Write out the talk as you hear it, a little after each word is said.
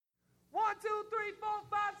2, 3, 4,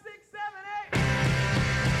 5, 6, 7,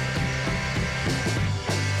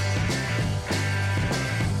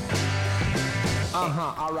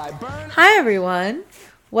 8. All right, burn. Hi, everyone.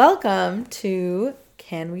 Welcome to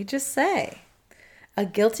Can We Just Say? A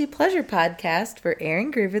guilty pleasure podcast for airing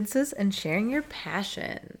grievances and sharing your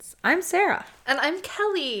passions. I'm Sarah. And I'm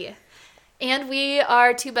Kelly. And we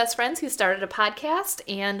are two best friends who started a podcast,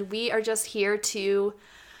 and we are just here to,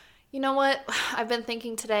 you know what? I've been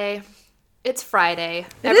thinking today, it's Friday.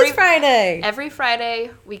 It is Friday. Every Friday,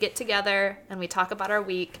 we get together and we talk about our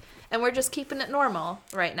week, and we're just keeping it normal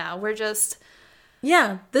right now. We're just...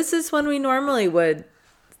 Yeah, this is when we normally would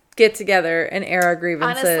get together and air our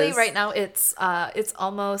grievances. Honestly, right now, it's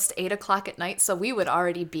almost 8 o'clock at night, so we would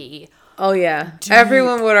already be... Oh, yeah.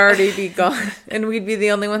 Everyone would already be gone, and we'd be the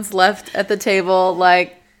only ones left at the table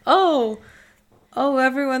like, oh,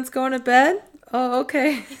 everyone's going to bed? Oh,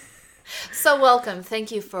 okay. So welcome.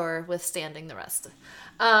 Thank you for withstanding the rest.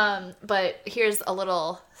 But here's a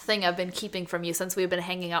little thing I've been keeping from you since we've been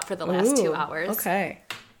hanging out for the last 2 hours. Okay.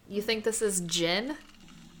 You think this is gin?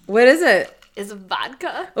 What is it? Is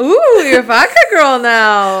vodka? Ooh, you're a vodka girl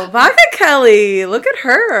now. Vodka Kelly. Look at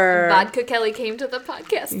her. Vodka Kelly came to the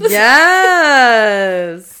podcast.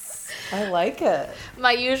 Yes. I like it.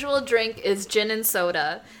 My usual drink is gin and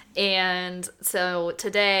soda. And so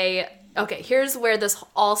today, okay, here's where this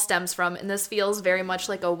all stems from. And this feels very much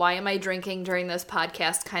like a why am I drinking during this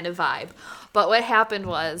podcast kind of vibe. But what happened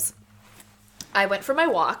was I went for my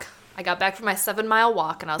walk. I got back from my 7-mile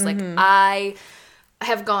walk and I was like, I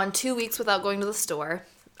have gone 2 weeks without going to the store.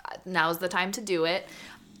 Now's the time to do it.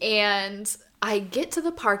 And I get to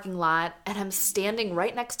the parking lot and I'm standing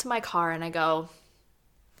right next to my car and I go,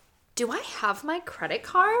 do I have my credit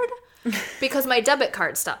card? Because my debit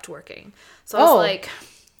card stopped working. So I was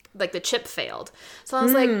like the chip failed. So I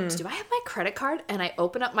was like, do I have my credit card? And I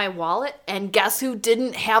open up my wallet and guess who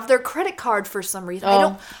didn't have their credit card for some reason?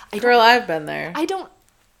 I've been there. I don't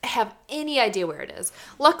have any idea where it is.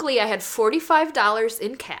 Luckily, I had $45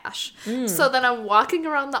 in cash. So then I'm walking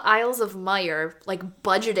around the aisles of Meijer, like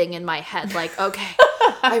budgeting in my head, like, okay,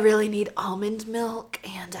 I really need almond milk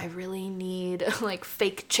and I really need like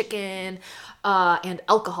fake chicken and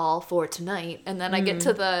alcohol for tonight. And then I get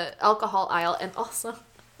to the alcohol aisle and also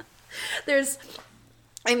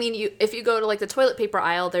if you go to like the toilet paper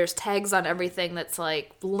aisle, there's tags on everything that's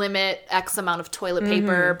like limit X amount of toilet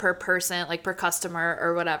paper per person, like per customer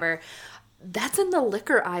or whatever. That's in the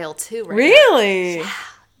liquor aisle too, right? Really? Yeah.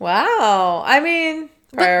 Wow. I mean,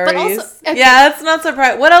 priorities. But also, yeah, that's not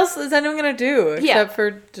surprising. What else is anyone going to do except Yeah.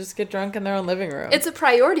 for just get drunk in their own living room? It's a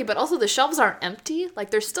priority, but also the shelves aren't empty.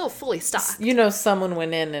 Like they're still fully stocked. You know, someone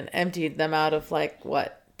went in and emptied them out of like,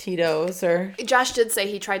 what? Tito's or... Josh did say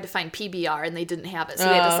he tried to find PBR and they didn't have it, so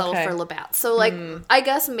he had to settle for Labatt. So, like, I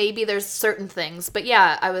guess maybe there's certain things. But,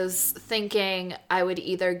 yeah, I was thinking I would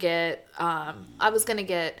either get... I was going to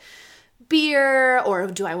get beer or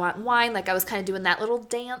do I want wine? Like, I was kind of doing that little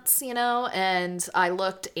dance, you know? And I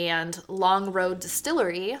looked and Long Road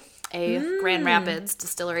Distillery, a Grand Rapids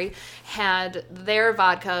distillery, had their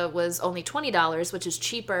vodka was only $20, which is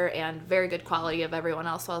cheaper and very good quality of everyone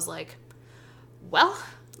else. So I was like, well...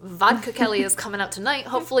 Vodka Kelly is coming out tonight.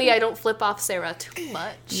 Hopefully I don't flip off Sarah too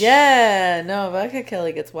much. Yeah, no, Vodka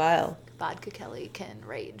Kelly gets wild. Vodka Kelly can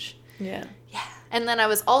rage. Yeah. Yeah. And then I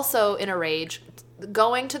was also in a rage.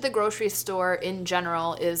 Going to the grocery store in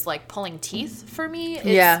general is like pulling teeth for me.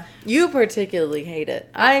 Yeah. You particularly hate it.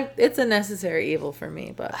 It's a necessary evil for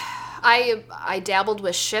me, but... I dabbled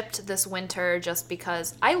with Shipt this winter just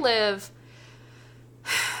because I live...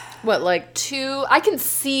 What, like... I can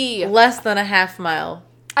see... Less than a half mile.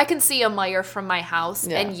 I can see a Meijer from my house,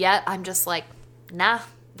 and yet I'm just like, nah,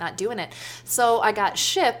 not doing it. So I got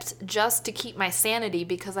Shipt just to keep my sanity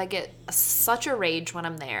because I get such a rage when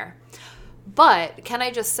I'm there. But can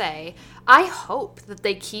I just say, I hope that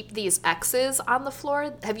they keep these X's on the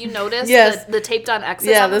floor. Have you noticed the taped on X's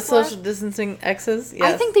on the floor? Yeah, the social distancing X's.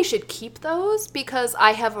 Yes. I think they should keep those because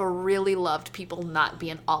I have really loved people not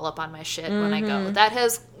being all up on my shit when I go. That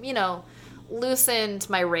has, loosened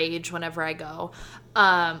my rage whenever I go.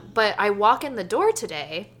 But I walk in the door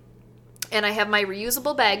today and I have my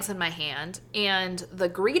reusable bags in my hand and the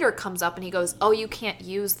greeter comes up and he goes, oh, you can't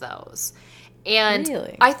use those. And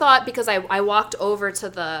really? I thought because I walked over to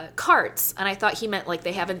the carts and I thought he meant like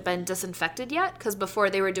they haven't been disinfected yet because before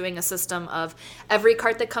they were doing a system of every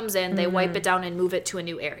cart that comes in, they wipe it down and move it to a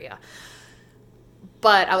new area.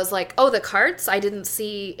 But I was like, oh, the carts? I didn't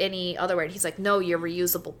see any other word. He's like, no, your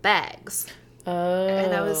reusable bags. Oh.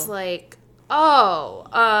 And I was like, oh,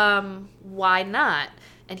 why not?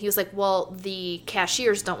 And he was like, well, the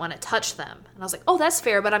cashiers don't want to touch them. And I was like, oh, that's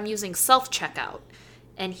fair, but I'm using self-checkout.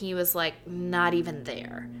 And he was like, not even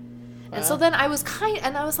there. Wow. And so then I was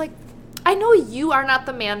like, I know you are not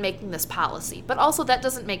the man making this policy, but also that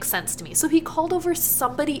doesn't make sense to me. So he called over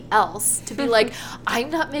somebody else to be like, I'm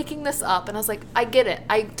not making this up. And I was like, I get it.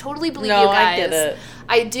 I totally believe you guys. I get it.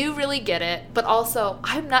 I do really get it. But also,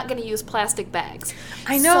 I'm not going to use plastic bags.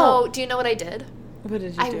 I know. So do you know what I did? What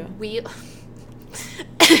did you do?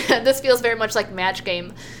 This feels very much like Match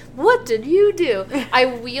Game. What did you do? I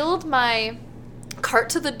wheeled my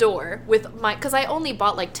cart to the door because I only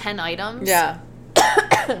bought like 10 items. Yeah.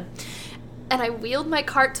 And I wheeled my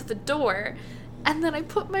cart to the door, and then I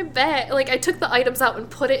put my bag, like I took the items out and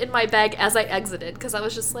put it in my bag as I exited, because I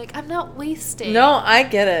was just like, I'm not wasting. No, I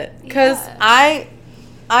get it. Because I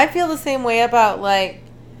feel the same way about, like,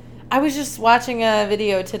 I was just watching a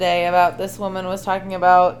video today about this woman was talking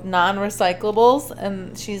about non-recyclables,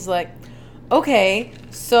 and she's like, okay,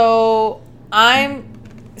 so I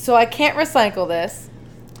can't recycle this,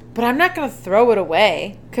 but I'm not going to throw it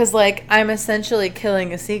away because, like, I'm essentially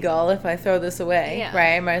killing a seagull if I throw this away,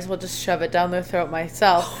 right? I might as well just shove it down their throat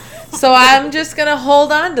myself. So I'm just going to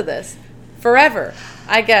hold on to this forever,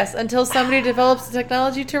 I guess, until somebody develops the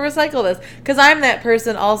technology to recycle this. Because I'm that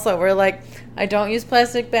person also where, like, I don't use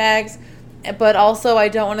plastic bags, but also I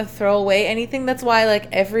don't want to throw away anything. That's why,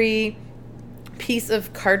 like, every piece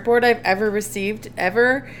of cardboard I've ever received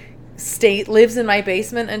lives in my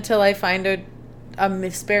basement until I find a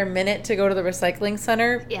spare minute to go to the recycling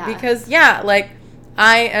center. Yeah. Because, like,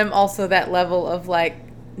 I am also that level of, like,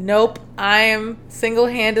 nope, I am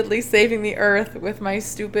single-handedly saving the earth with my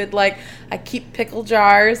stupid, like, I keep pickle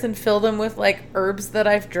jars and fill them with, like, herbs that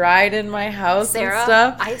I've dried in my house Sarah, and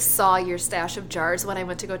stuff. I saw your stash of jars when I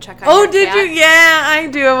went to go check on Oh, your did cat. you? Yeah, I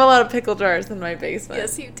do have a lot of pickle jars in my basement.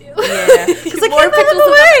 Yes, you do. Yeah. Because I More can't pickles throw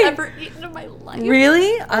them than I've away. ever eaten in my life.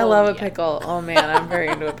 Really? I love a yeah. pickle. Oh, man, I'm very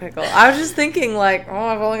into a pickle. I was just thinking, like,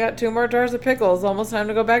 I've only got 2 more jars of pickles. Almost time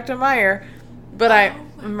to go back to Meijer. But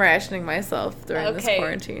I'm rationing myself during this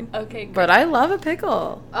quarantine. Okay, great. But I love a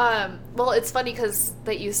pickle. Well, it's funny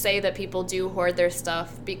that you say that people do hoard their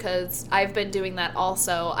stuff, because I've been doing that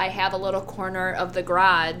also. I have a little corner of the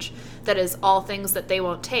garage that is all things that they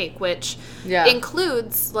won't take, which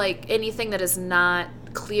includes, like, anything that is not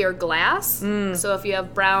clear glass. So if you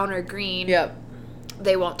have brown or green,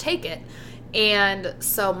 they won't take it. And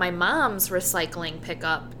so my mom's recycling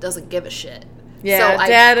pickup doesn't give a shit. Yeah, so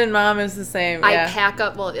Dad and Mom is the same. I pack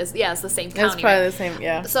up, it's the same county. It's probably the same,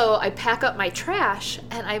 yeah. So I pack up my trash,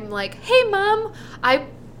 and I'm like, hey, Mom,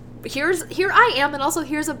 here I am, and also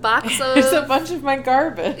here's a box of... Here's a bunch of my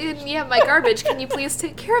garbage. My garbage. Can you please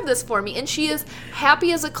take care of this for me? And she is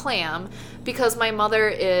happy as a clam, because my mother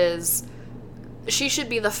she should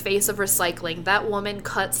be the face of recycling. That woman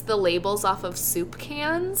cuts the labels off of soup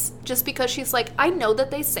cans just because she's like, I know that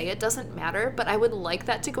they say it doesn't matter, but I would like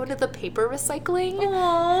that to go into the paper recycling.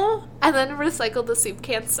 Aww. And then recycle the soup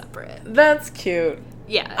cans separate. That's cute.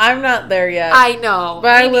 Yeah. I'm not there yet. I know.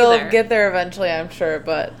 But I will get there eventually, I'm sure,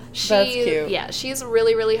 but that's cute. Yeah, she's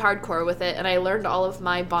really, really hardcore with it, and I learned all of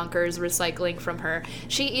my bonkers recycling from her.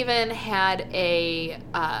 She even had a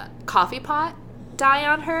coffee pot die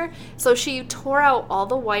on her, so she tore out all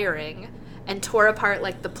the wiring and tore apart,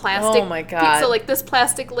 like, the plastic. Oh my God. So, like, this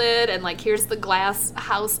plastic lid, and, like, here's the glass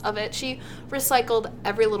house of it. She recycled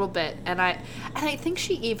every little bit, and I think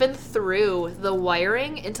she even threw the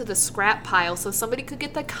wiring into the scrap pile so somebody could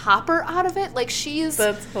get the copper out of it. Like,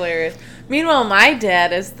 That's hilarious. Meanwhile, my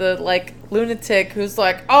dad is the, like, lunatic who's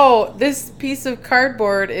like, oh, this piece of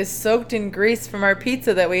cardboard is soaked in grease from our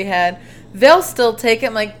pizza that we had. They'll still take it.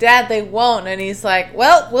 I'm like, Dad, they won't. And he's like,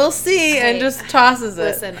 well, we'll see, and just tosses it.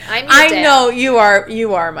 Listen, I'm your dad. I know you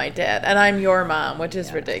are my dad, and I'm your mom, which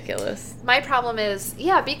is ridiculous. My problem is,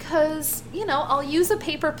 because, I'll use a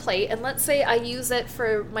paper plate, and let's say I use it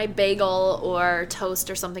for my bagel or toast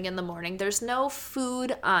or something in the morning. There's no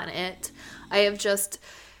food on it. I have just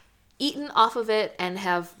eaten off of it and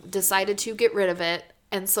have decided to get rid of it.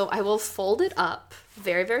 And so I will fold it up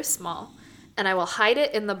very, very small, and I will hide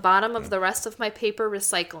it in the bottom of the rest of my paper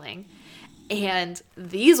recycling. And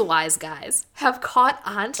these wise guys have caught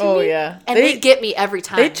on to me. Oh, yeah. And they get me every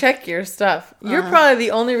time. They check your stuff. You're probably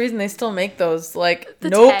the only reason they still make those. Like, The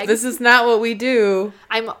nope, tags. this is not what we do.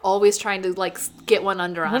 I'm always trying to, like, get one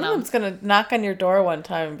under on One of them. them's going to knock on your door one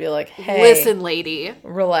time and be like, hey. Listen, lady.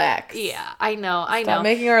 Relax. Yeah, I know. Stop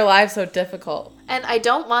making our lives so difficult. And I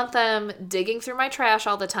don't want them digging through my trash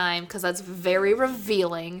all the time, because that's very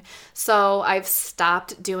revealing. So I've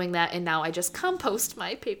stopped doing that, and now I just compost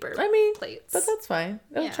my paper plates. But that's fine.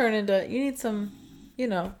 It'll turn into, you need some,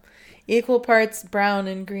 equal parts brown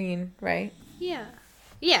and green, right? Yeah.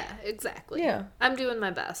 Yeah, exactly. Yeah. I'm doing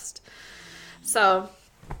my best. So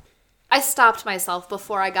I stopped myself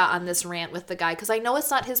before I got on this rant with the guy because I know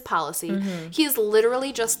it's not his policy. He's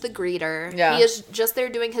literally just the greeter. Yeah. He is just there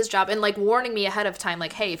doing his job and like warning me ahead of time,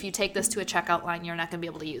 like, hey, if you take this to a checkout line, you're not going to be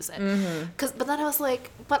able to use it. But then I was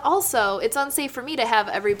like, but also it's unsafe for me to have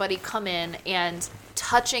everybody come in and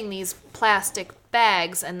touching these plastic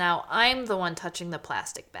bags, and now I'm the one touching the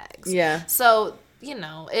plastic bags. Yeah. So,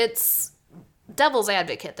 it's devil's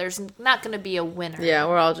advocate. There's not going to be a winner. Yeah,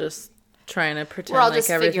 we're all just trying to pretend all like just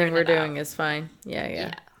everything figuring we're it doing out. is fine.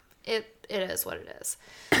 Yeah. It is what it is.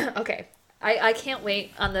 Okay. I can't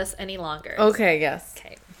wait on this any longer. Okay, yes.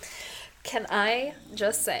 Okay. Can I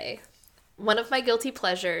just say, one of my guilty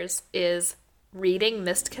pleasures is reading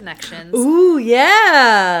missed connections Ooh,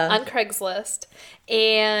 yeah. on Craigslist.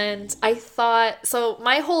 And I thought, so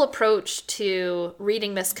my whole approach to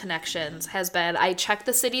reading missed connections has been, I check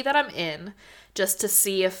the city that I'm in just to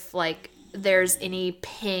see if like there's any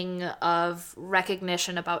ping of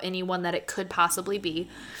recognition about anyone that it could possibly be,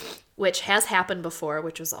 which has happened before,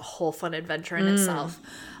 which was a whole fun adventure in itself.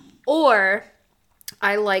 Or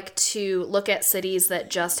I like to look at cities that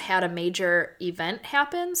just had a major event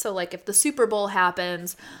happen. So like if the Super Bowl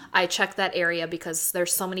happens, I check that area because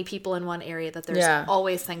there's so many people in one area that there's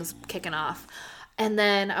always things kicking off. And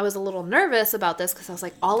then I was a little nervous about this because I was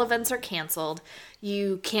like, all events are canceled.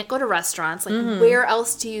 You can't go to restaurants. Like, where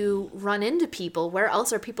else do you run into people? Where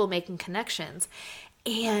else are people making connections?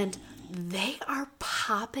 And they are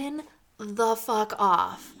popping the fuck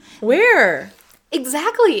off. Where?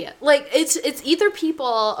 Exactly. Like, it's either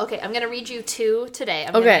people... Okay, I'm going to read you two today.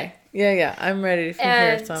 Okay. Yeah. I'm ready to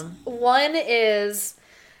hear some. One is...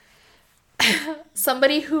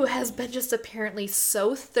 somebody who has been just apparently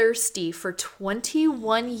so thirsty for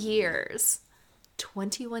 21 years,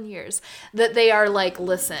 that they are like,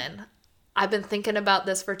 listen, I've been thinking about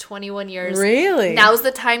this for 21 years. Really? Now's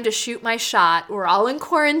the time to shoot my shot. We're all in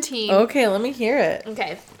quarantine. Okay, let me hear it.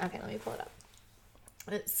 Okay, let me pull it up.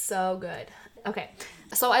 It's so good. Okay,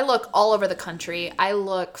 so I look all over the country. I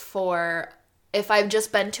look for, if I've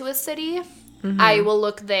just been to a city... I will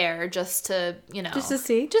look there just to, Just to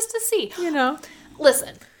see.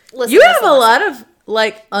 Listen. You have a lot of,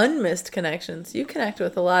 like, unmissed connections. You connect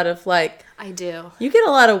with a lot of, like... I do. You get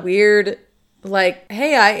a lot of weird, like,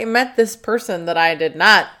 hey, I met this person that I did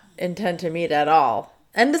not intend to meet at all.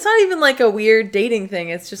 And it's not even, like, a weird dating thing.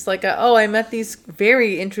 It's just like, I met these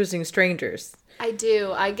very interesting strangers. I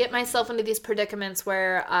do. I get myself into these predicaments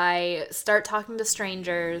where I start talking to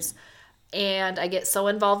strangers... and I get so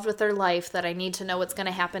involved with their life that I need to know what's going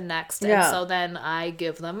to happen next. Yeah. And so then I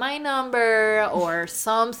give them my number or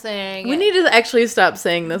something. We need to actually stop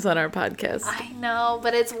saying this on our podcast. I know,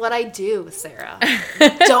 but it's what I do, Sarah.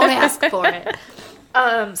 Don't ask for it.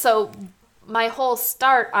 So my whole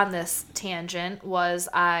start on this tangent was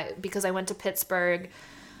because I went to Pittsburgh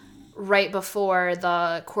right before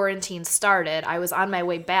the quarantine started. I was on my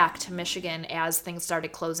way back to Michigan as things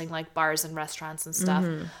started closing, like bars and restaurants and stuff.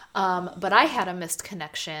 But I had a missed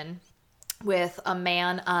connection with a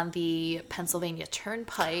man on the Pennsylvania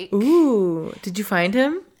Turnpike. Ooh, did you find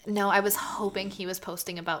him? No, I was hoping he was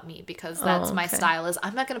posting about me because that's my style.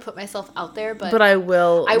 I'm not going to put myself out there, but I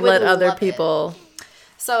will let other people...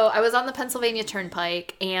 So I was on the Pennsylvania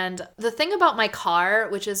Turnpike, and the thing about my car,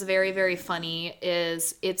 which is very, very funny,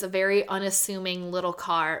 is it's a very unassuming little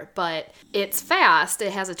car, but it's fast.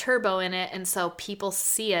 It has a turbo in it, and so people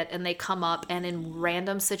see it, and they come up, and in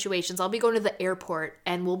random situations, I'll be going to the airport,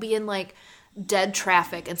 and we'll be in, like, dead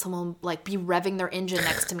traffic, and someone will, like, be revving their engine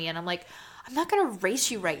next to me, and I'm like... I'm not going to race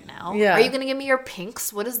you right now. Yeah. Are you going to give me your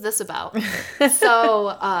pinks? What is this about?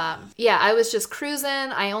 So, I was just cruising.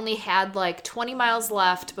 I only had like 20 miles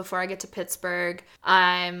left before I get to Pittsburgh.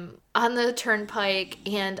 I'm on the turnpike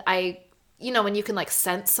and when you can like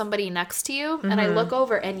sense somebody next to you and I look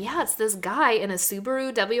over and it's this guy in a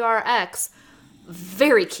Subaru WRX.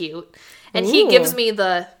 Very cute. And he gives me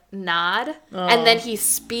the nod and then he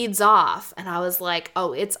speeds off and I was like,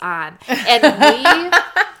 oh, it's on. And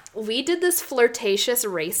we did this flirtatious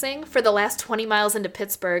racing for the last 20 miles into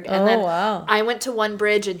Pittsburgh. And then I went to one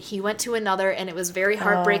bridge and he went to another. And it was very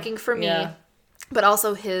heartbreaking for me. Yeah. But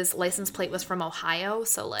also his license plate was from Ohio.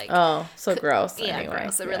 So like... Oh, so gross. Yeah, anyway.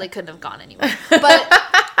 Gross. It really couldn't have gone anywhere.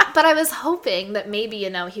 But I was hoping that maybe,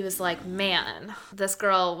 he was like, man, this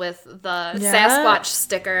girl with the Sasquatch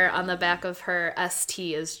sticker on the back of her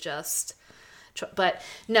ST is just... But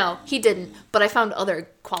no, he didn't. But I found other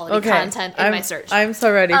quality content in my search. I'm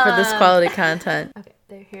so ready for this quality content.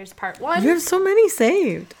 Okay, here's part one. You have so many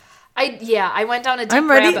saved. I went down a deep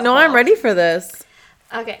rabbit hole. I'm ready for this.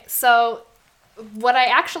 Okay, so what I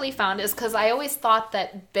actually found is because I always thought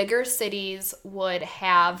that bigger cities would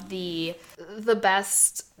have the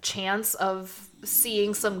best chance of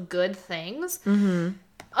seeing some good things. Mm-hmm.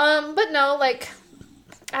 But no, like,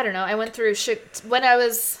 I don't know. I went through when I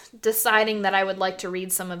was deciding that I would like to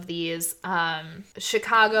read some of these.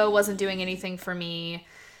 Chicago wasn't doing anything for me.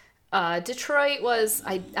 Detroit was.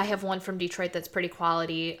 I have one from Detroit that's pretty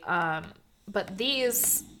quality. But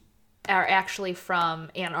these are actually from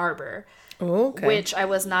Ann Arbor. Oh, okay. Which I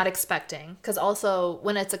was not expecting. Because also,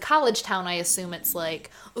 when it's a college town, I assume it's like,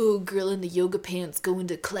 oh, girl in the yoga pants going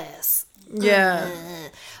to class. Yeah.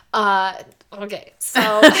 Okay,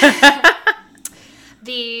 so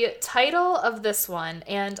the title of this one,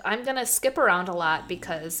 and I'm going to skip around a lot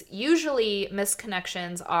because usually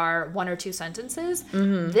misconnections are 1 or 2 sentences.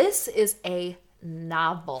 Mm-hmm. This is a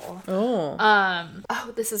novel.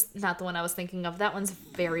 This is not the one I was thinking of. That one's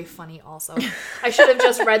very funny also. I should have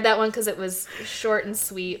just read that one because it was short and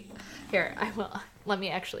sweet. Here, I will. Let me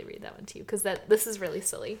actually read that one to you because this is really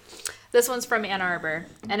silly. This one's from Ann Arbor,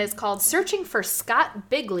 and it's called Searching for Scott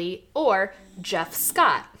Bigley or Jeff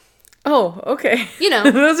Scott. Oh, okay. You know,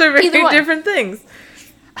 those are very different things.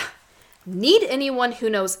 Need anyone who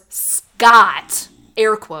knows Scott,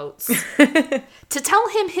 air quotes, to tell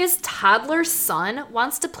him his toddler son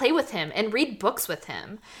wants to play with him and read books with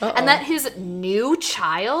him, and that his new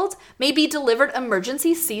child may be delivered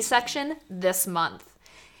emergency C-section this month.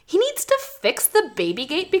 He needs to fix the baby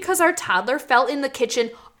gate because our toddler fell in the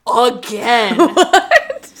kitchen again.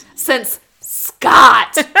 What? Since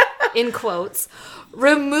Scott, in quotes,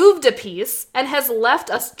 removed a piece and has left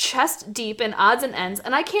us chest deep in odds and ends,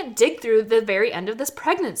 and I can't dig through the very end of this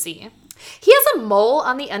pregnancy. He has a mole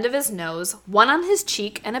on the end of his nose, one on his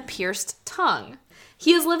cheek, and a pierced tongue.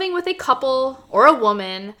 He is living with a couple or a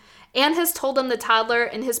woman and has told them the toddler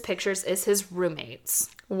in his pictures is his roommate's.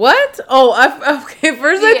 What? Oh, okay.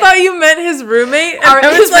 First I thought you meant his roommate.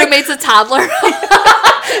 And his roommate's a toddler.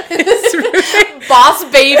 His roommate. Boss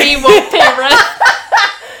baby won't pay rent.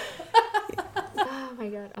 Oh my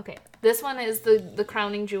god. Okay. This one is the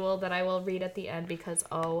crowning jewel that I will read at the end because,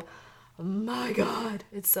 oh my god,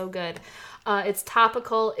 it's so good. It's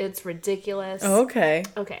topical. It's ridiculous. Okay.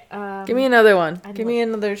 Okay. Give me another one. Give me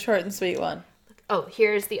another short and sweet one. Oh,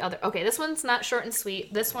 here's the other. Okay, this one's not short and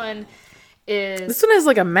sweet. This one has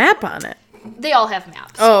like a map on it. They all have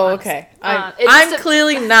maps. Oh, okay. I'm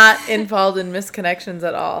clearly not involved in misconnections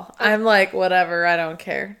at all. Okay. I'm like, whatever, I don't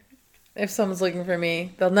care. If someone's looking for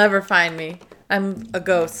me, they'll never find me. I'm a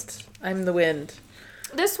ghost. I'm the wind.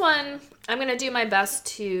 This one, I'm going to do my best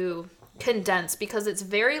to condense because it's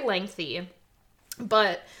very lengthy,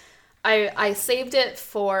 but I saved it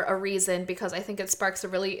for a reason because I think it sparks a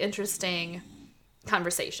really interesting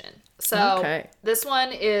conversation. So This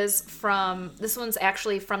one's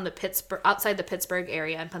actually from outside the Pittsburgh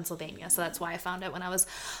area in Pennsylvania. So that's why I found it when I was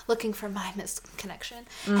looking for my misconnection.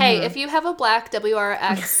 Mm-hmm. Hey, if you have a black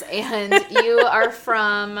WRX and you are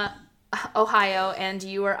from Ohio and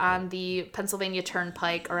you are on the Pennsylvania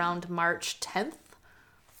Turnpike around March 10th,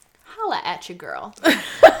 holla at you, girl.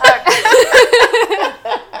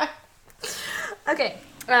 Okay.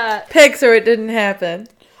 Pics or it didn't happen.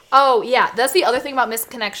 Oh, yeah. That's the other thing about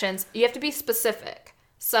misconnections. You have to be specific.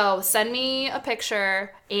 So send me a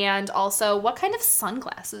picture and also what kind of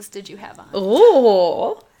sunglasses did you have on?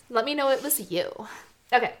 Oh. Let me know it was you.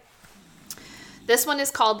 Okay. This one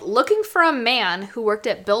is called Looking for a Man Who Worked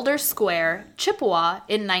at Builder Square, Chippewa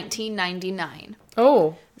in 1999.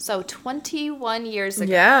 Oh. So 21 years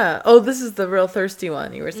ago. Yeah. Oh, this is the real thirsty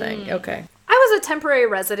one you were saying. Okay. I was a temporary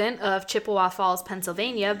resident of Chippewa Falls,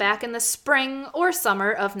 Pennsylvania back in the spring or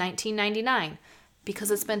summer of 1999.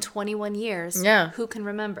 Because it's been 21 years. Yeah. Who can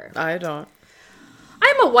remember? I don't.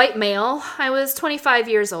 I'm a white male. I was 25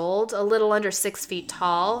 years old, a little under 6 feet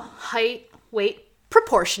tall, height, weight,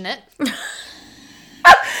 proportionate.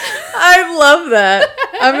 I love that.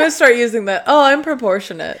 I'm going to start using that. Oh, I'm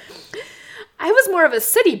proportionate. I was more of a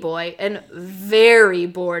city boy and very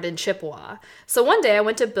bored in Chippewa. So one day I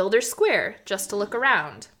went to Builder Square just to look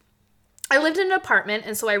around. I lived in an apartment,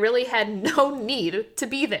 and so I really had no need to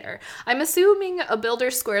be there. I'm assuming a Builder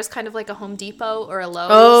Square is kind of like a Home Depot or a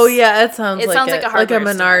Lowe's. Oh, yeah, it sounds like a hardware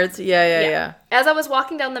like a Menards. Store. Yeah. As I was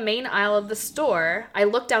walking down the main aisle of the store, I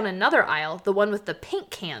looked down another aisle, the one with the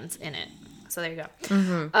paint cans in it. So there you go.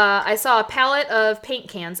 Mm-hmm. I saw a pallet of paint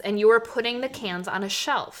cans, and you were putting the cans on a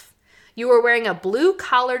shelf. You were wearing a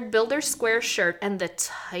blue-collared Builder Square shirt and the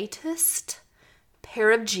tightest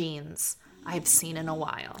pair of jeans I've seen in a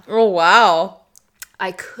while. Oh, wow.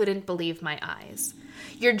 I couldn't believe my eyes.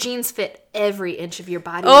 Your jeans fit every inch of your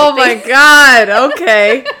body. Oh, my God.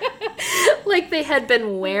 Okay. Like they had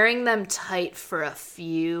been wearing them tight for a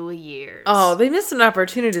few years. Oh, they missed an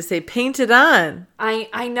opportunity to say paint it on.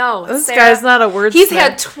 I know. This Sarah, guy's not a wordsmith. He's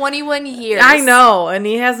had 21 years. I know, and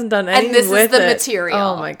he hasn't done anything with it. And this is the material.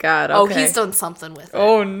 Oh my God, okay. Oh, he's done something with it.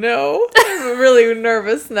 Oh no. I'm really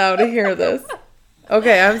nervous now to hear this.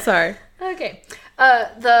 Okay, I'm sorry. Okay.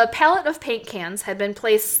 The palette of paint cans had been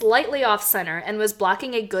placed slightly off-center and was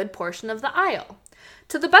blocking a good portion of the aisle.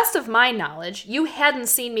 To the best of my knowledge, you hadn't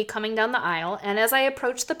seen me coming down the aisle, and as I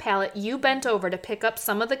approached the pallet, you bent over to pick up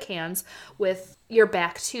some of the cans with your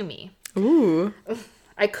back to me. Ooh.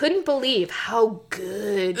 I couldn't believe how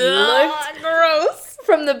good you looked Gross.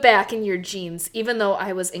 from the back in your jeans, even though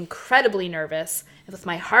I was incredibly nervous. And with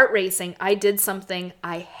my heart racing, I did something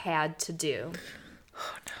I had to do.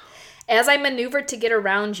 Oh, no. As I maneuvered to get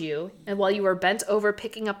around you, and while you were bent over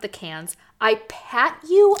picking up the cans, I pat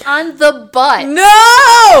you on the butt.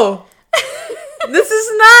 No! This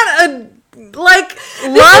is not a, like,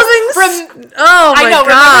 loving... oh, my I know, God.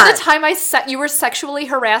 remember the time you were sexually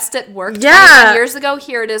harassed at work 21 years ago?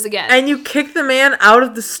 Here it is again. And you kicked the man out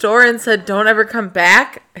of the store and said, don't ever come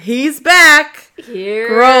back? He's back. Here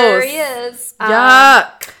Gross. he is.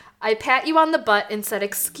 Yuck. I pat you on the butt and said,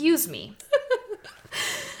 excuse me.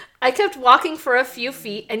 I kept walking for a few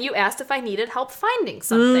feet, and you asked if I needed help finding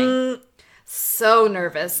something. So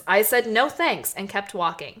nervous, I said no thanks and kept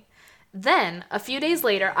walking. Then, a few days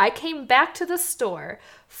later, I came back to the store,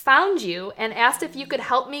 found you, and asked if you could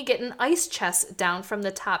help me get an ice chest down from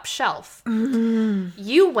the top shelf.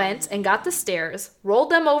 You went and got the stairs, rolled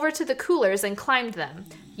them over to the coolers, and climbed them.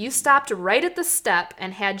 You stopped right at the step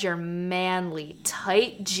and had your manly,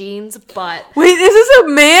 tight jeans butt. Wait, is this a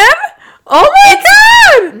man? Oh my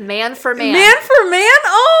God! Man for man. Man for man?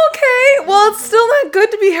 Oh, okay. Well, it's still not good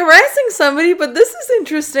to be harassing somebody, but this is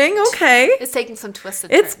interesting. Okay. It's taking some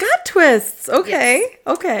twisted It's turns. got twists. Okay. Yes.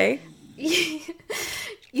 Okay.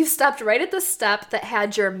 You stopped right at the step that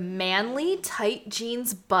had your manly, tight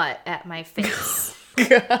jeans butt at my face.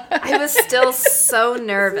 I was still so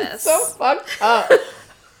nervous. So fucked up.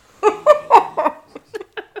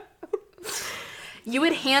 You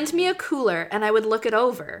would hand me a cooler and I would look it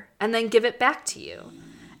over and then give it back to you.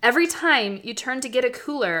 Every time you turned to get a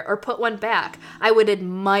cooler or put one back, I would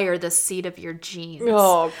admire the seat of your jeans.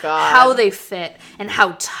 Oh, God. How they fit and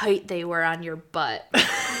how tight they were on your butt.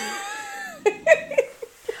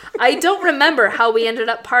 I don't remember how we ended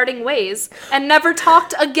up parting ways and never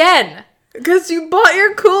talked again. Because you bought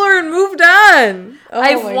your cooler and moved on. Oh,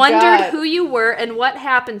 I've my wondered God. who you were and what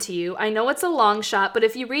happened to you. I know it's a long shot, but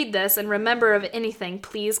if you read this and remember of anything,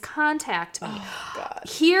 please contact me. Oh, God.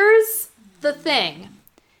 Here's the thing.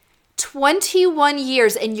 21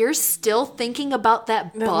 years and you're still thinking about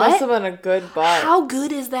that That butt? must have been a good butt. How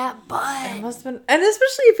good is that It butt? must have been, and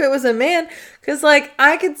especially if it was a man, because like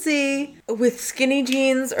I could see with skinny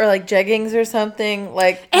jeans or like jeggings or something,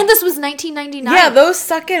 like And this was 1999. yeah, those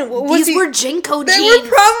suck in. These were Jinko They jeans. were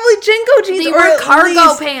probably Jinko jeans. They or were at cargo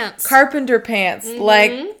least pants. carpenter pants,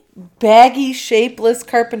 like baggy, shapeless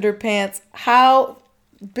carpenter pants. How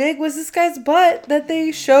big was this guy's butt that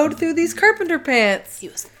they showed through these carpenter pants? He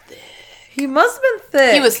was thick. He must have been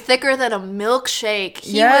thick. He was thicker than a milkshake.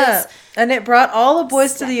 He yeah, was and it brought all the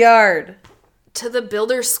boys to the yard. to the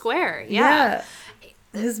Builder's Square. Yeah.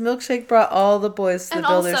 His milkshake brought all the boys to And the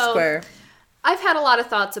Builder's also, Square. I've had a lot of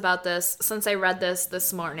thoughts about this since I read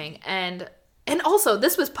this morning. And also,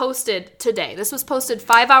 this was posted today. This was posted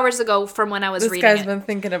 5 hours ago from when I was This reading guy's it. been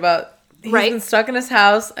thinking about. He's Right? been stuck in his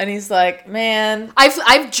house, and he's like, man.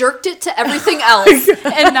 I've jerked it to everything else,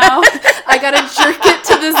 and now I gotta jerk it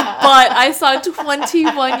to this butt I saw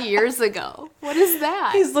 21 years ago. What is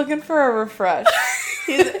that? He's looking for a refresh.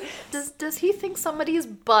 Does he think somebody's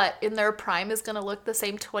butt in their prime is gonna look the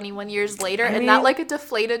same 21 years later and mean- not like a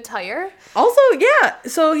deflated tire? Also, yeah.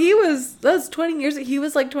 So that's 20 years. He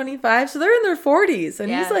was like 25, so they're in their 40s, and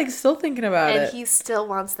Yeah. he's like still thinking about And it. he still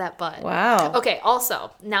wants that butt. Wow. Okay,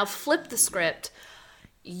 also, now flip the script.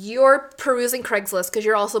 You're perusing Craigslist because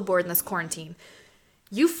you're also bored in this quarantine.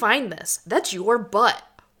 You find this. That's your butt.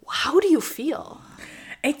 How do you feel?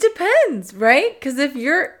 It depends, right? Because if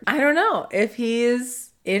you're, I don't know, if he is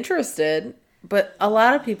interested, but a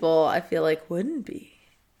lot of people I feel like wouldn't be.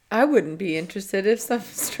 I wouldn't be interested if some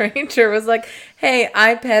stranger was like, hey,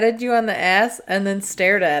 I patted you on the ass and then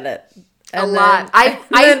stared at it. A And lot.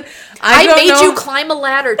 then- I don't made know- you climb a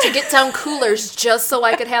ladder to get down coolers just so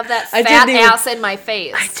I could have that I fat didn't even- ass in my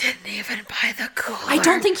face. I didn't even buy the cooler. I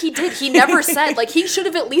don't think he did. He never said. Like, he should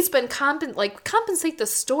have at least been compensate the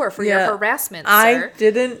store for your harassment, sir.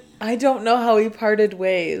 I don't know how we parted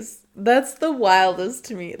ways. That's the wildest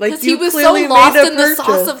to me. Like, Because he you was so clearly lost made a in the purchase.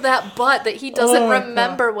 sauce of that butt that he doesn't Oh my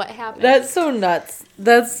remember what happened. That's so nuts.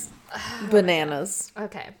 That's bananas.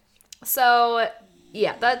 Okay. So,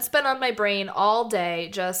 yeah, that's been on my brain all day.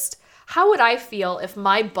 Just how would I feel if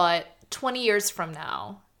my butt 20 years from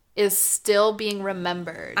now is still being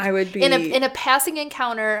remembered? I would be... In a passing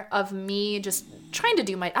encounter of me just trying to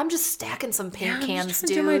do my... I'm just stacking some paint cans, I'm just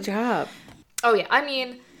dude. trying to do my job. Oh, yeah. I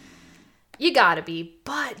mean, you gotta be.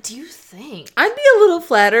 But do you think... I'd be a little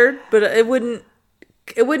flattered, but it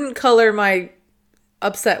wouldn't color my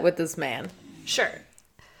upset with this man. Sure.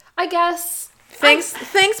 I guess...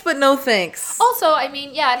 Thanks, but no thanks. Also, I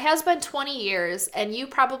mean, yeah, it has been 20 years, and you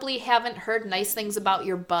probably haven't heard nice things about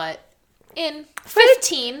your butt in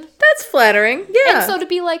 15. That's flattering. Yeah. And so to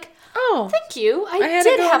be like, oh, thank you, I had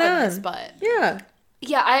did it have going a nice on. butt. Yeah.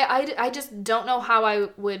 Yeah, I just don't know how I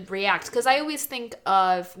would react, because I always think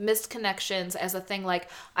of missed connections as a thing like,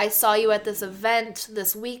 I saw you at this event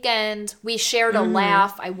this weekend, we shared a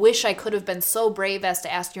laugh, I wish I could have been so brave as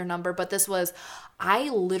to ask your number, but this was... I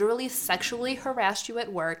literally sexually harassed you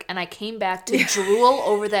at work, and I came back to drool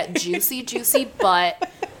over that juicy, juicy butt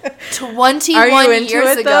 21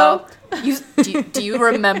 years ago. Do you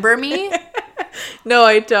remember me? No,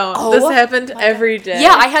 I don't. Oh, this happened every day.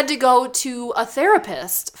 Yeah, I had to go to a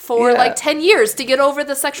therapist for like 10 years to get over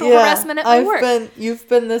the sexual harassment at my work. You've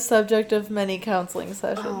been the subject of many counseling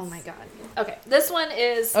sessions. Oh my god. Okay, this one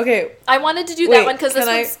is... Okay. I wanted to do that one because this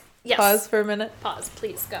can one's... Yes. Pause for a minute? Pause,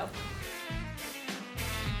 please, go.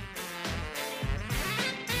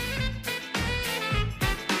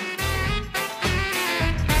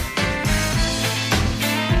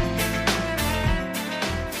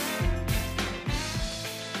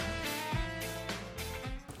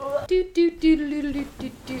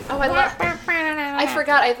 Oh, I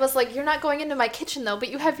forgot. I was like, you're not going into my kitchen though, but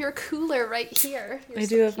you have your cooler right here. I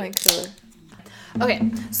do have my cooler.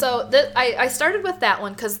 Okay, so I started with that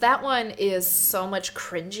one because that one is so much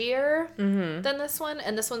cringier than this one,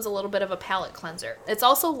 and this one's a little bit of a palate cleanser. It's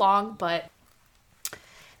also long, but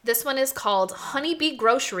this one is called Honeybee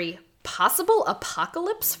Grocery Possible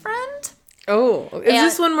Apocalypse Friend. Oh, is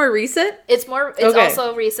this one more recent? It's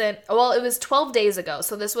also recent. Well, it was 12 days ago,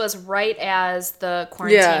 so this was right as the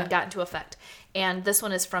quarantine got into effect. And this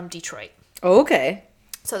one is from Detroit. Oh, okay.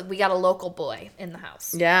 So we got a local boy in the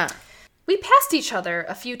house. Yeah. We passed each other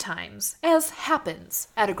a few times, as happens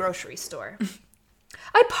at a grocery store.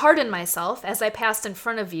 I pardoned myself as I passed in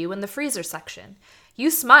front of you in the freezer section. You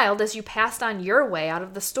smiled as you passed on your way out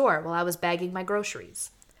of the store while I was bagging my groceries.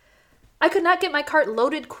 I could not get my cart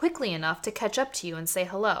loaded quickly enough to catch up to you and say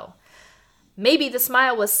hello. Maybe the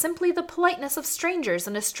smile was simply the politeness of strangers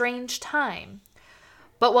in a strange time.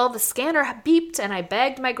 But while the scanner beeped and I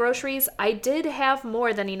bagged my groceries, I did have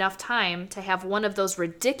more than enough time to have one of those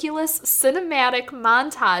ridiculous cinematic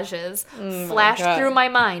montages flash through my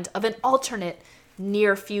mind of an alternate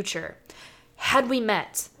near future. Had we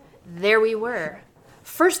met, there we were,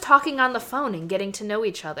 first talking on the phone and getting to know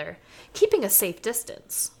each other, keeping a safe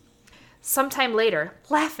distance. Sometime later,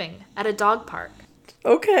 laughing at a dog park.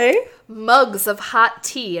 Okay. Mugs of hot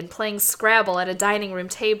tea and playing Scrabble at a dining room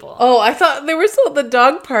table. Oh, I thought they were still at the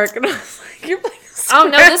dog park, and I was like, "You're playing Oh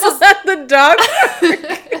no, this is at the dog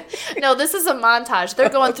park." No, this is a montage. They're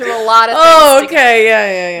going through a lot of things. Oh,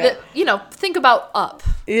 okay, yeah. Think about Up.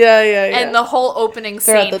 Yeah. And the whole opening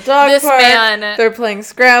scene. They're at the dog park. Man, they're playing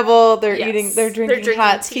Scrabble. They're Yes. They're drinking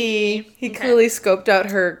hot tea. He Okay. clearly scoped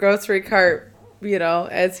out her grocery cart,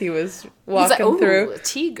 as he was walking He's like, through. Ooh,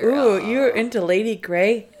 tea girl. Ooh, you're into Lady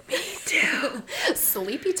Grey.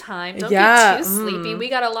 Sleepy time. Don't Yeah, get too sleepy. We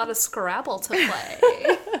got a lot of Scrabble to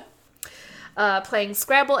play. Playing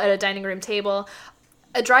Scrabble at a dining room table.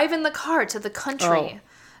 A drive in the car to the country. Oh.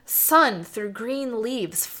 Sun through green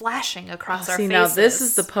leaves flashing across our See, faces. now this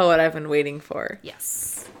is the poet I've been waiting for.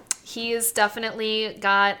 Yes. He's definitely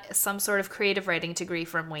got some sort of creative writing degree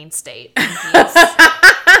from Wayne State.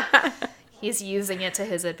 He's using it to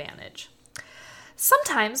his advantage.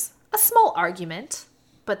 Sometimes a small argument,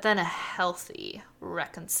 but then a healthy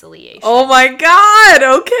reconciliation. Oh my god,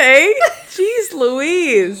 okay. Jeez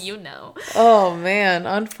Louise. You know. Oh man,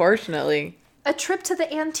 unfortunately. A trip to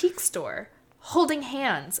the antique store, holding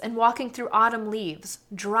hands and walking through autumn leaves,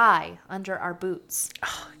 dry under our boots.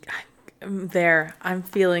 Oh, I'm there. I'm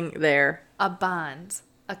feeling there. A bond,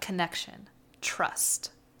 a connection,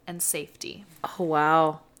 trust, and safety. Oh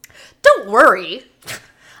wow. Don't worry.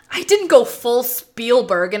 I didn't go full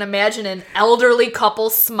Spielberg and imagine an elderly couple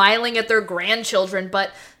smiling at their grandchildren,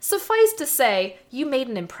 but suffice to say, you made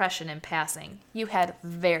an impression in passing. You had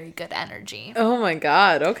very good energy. Oh my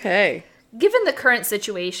god, okay. Given the current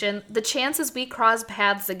situation, the chances we cross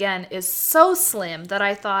paths again is so slim that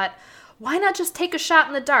I thought, why not just take a shot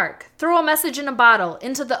in the dark, throw a message in a bottle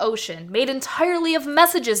into the ocean, made entirely of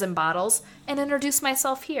messages in bottles, and introduce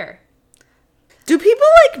myself here. Do people,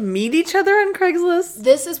 like, meet each other on Craigslist?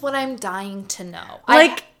 This is what I'm dying to know.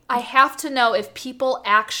 Like, I have to know if people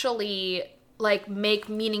actually, like, make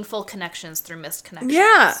meaningful connections through missed connections.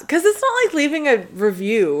 Yeah, because it's not like leaving a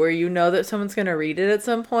review where you know that someone's going to read it at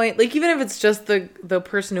some point. Like, even if it's just the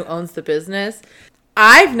person who owns the business.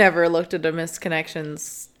 I've never looked at a missed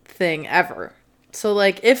connections thing ever. So,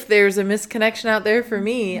 like, if there's a misconnection out there for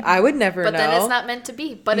me, I would never know. But then it's not meant to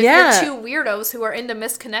be. But if you're two weirdos who are into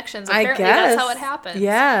misconnections, apparently that's how it happens.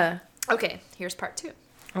 Yeah. Okay, here's part 2.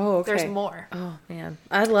 Oh, okay. There's more. Oh, man.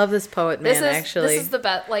 I love this poet man, actually. This is the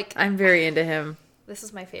best. Like, I'm very into him. This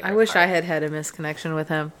is my favorite I wish part. I had had a misconnection with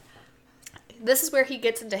him. This is where he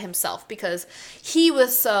gets into himself because he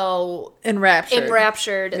was so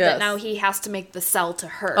enraptured that now he has to make the sell to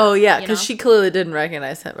her. Oh, yeah, because she clearly didn't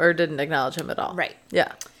recognize him or didn't acknowledge him at all. Right.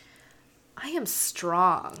 Yeah. I am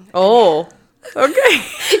strong. Oh, okay.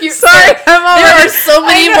 You're sorry. There are so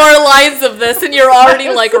many more lines of this, and you're already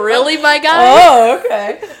like, really, my guy? Oh,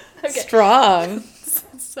 okay. Strong.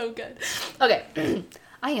 So good. Okay.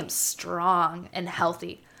 I am strong and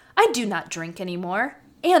healthy. I do not drink anymore.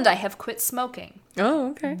 And I have quit smoking.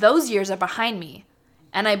 Oh, okay. Those years are behind me,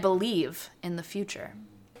 and I believe in the future.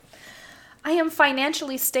 I am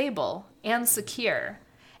financially stable and secure,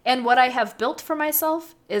 and what I have built for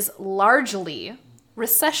myself is largely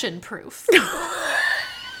recession-proof. Okay.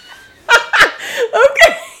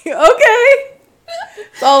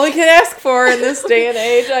 That's all we can ask for in this day and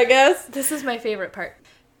age, I guess. This is my favorite part.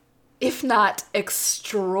 If not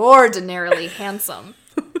extraordinarily handsome,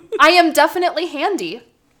 I am definitely handy.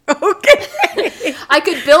 Okay. I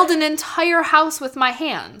could build an entire house with my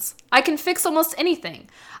hands. I can fix almost anything.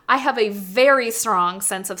 I have a very strong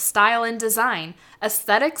sense of style and design.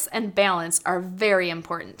 Aesthetics and balance are very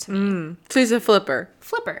important to me. So he's a flipper.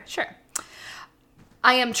 Flipper, sure.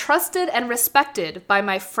 I am trusted and respected by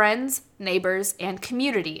my friends, neighbors, and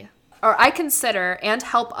community. Or I consider and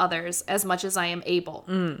help others as much as I am able.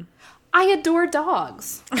 I adore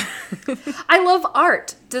dogs. I love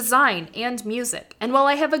art, design, and music. And while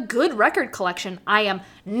I have a good record collection, I am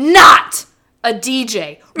not a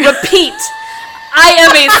DJ. Repeat. I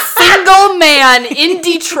am a single man in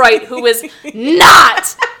Detroit who is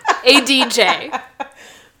not a DJ.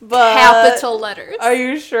 But Capital letters. Are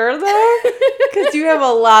you sure, though? Because you have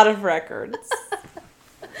a lot of records.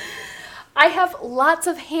 I have lots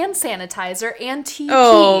of hand sanitizer and TP.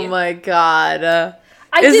 Oh, my God.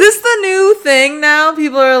 Is this the new thing now?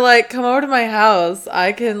 People are like, come over to my house.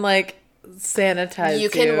 I can, like, sanitize you. You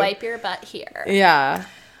can wipe your butt here. Yeah.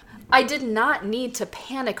 I did not need to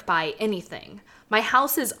panic buy anything. My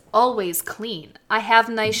house is always clean. I have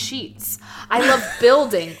nice sheets. I love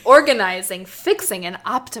building, organizing, fixing, and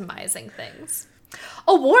optimizing things.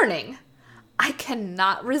 A warning. I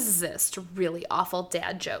cannot resist really awful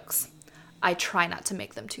dad jokes. I try not to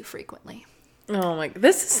make them too frequently. Oh, my.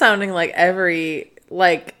 This is sounding like every,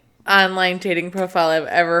 like, online dating profile I've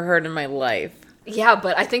ever heard in my life. Yeah,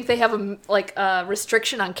 but I think they have a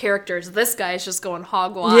restriction on characters. This guy is just going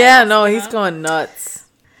hog wild. Yeah, no, he's going nuts.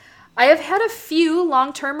 I have had a few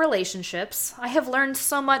long-term relationships. I have learned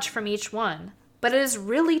so much from each one, but it has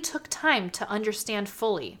really took time to understand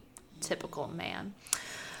fully. Typical man.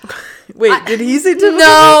 Wait, did he say typical?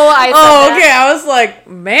 No, I said that. Okay, I was like,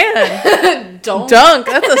 man. Don't. Dunk.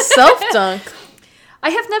 That's a self-dunk. I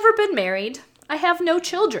have never been married. I have no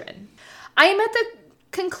children. I am at the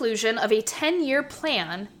conclusion of a 10-year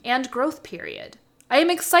plan and growth period. I am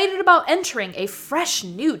excited about entering a fresh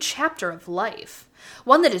new chapter of life.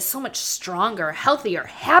 One that is so much stronger, healthier,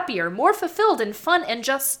 happier, more fulfilled and fun and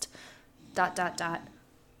just ...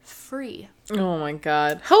 free. Oh my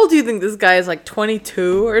God. How old do you think this guy is, like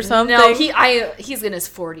 22 or something? No, he's in his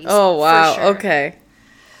 40s. Oh, wow. For sure. Okay.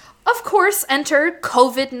 Of course, enter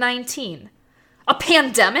COVID-19. A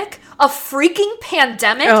pandemic? A freaking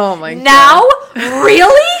pandemic? Oh my God. Now?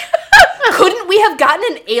 Really? Couldn't we have gotten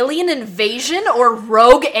an alien invasion or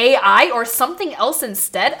rogue AI or something else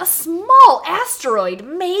instead? A small asteroid,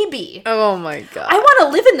 maybe. Oh my God. I want to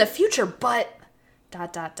live in the future, but...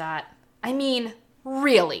 I mean,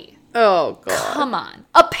 really? Oh, God. Come on.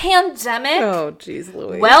 A pandemic? Oh, jeez,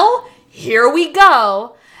 Louise. Well, here we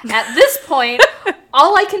go. At this point,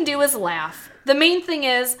 all I can do is laugh. The main thing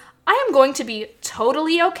is, I am going to be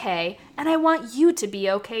totally okay, and I want you to be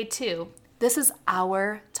okay too. This is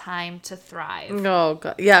our time to thrive. Oh,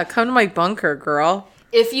 God. Yeah, come to my bunker, girl.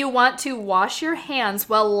 If you want to wash your hands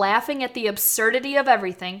while laughing at the absurdity of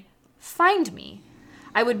everything, find me.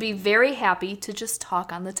 I would be very happy to just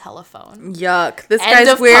talk on the telephone. Yuck. This End guy's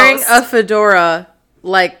of wearing post. a fedora,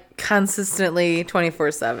 like, consistently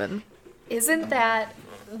 24/7. Isn't that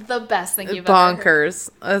the best thing you've ever heard? Bonkers.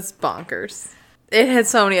 That's bonkers. It had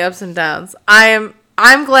so many ups and downs.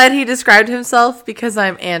 I'm glad he described himself because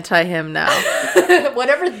I'm anti him now.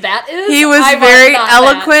 Whatever that is. He was I'm very on that.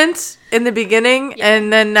 eloquent in the beginning,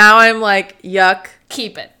 and then now I'm like, yuck.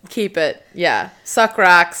 Keep it. Keep it. Yeah. Suck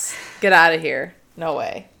rocks. Get out of here. No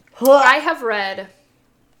way. I have read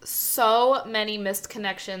so many missed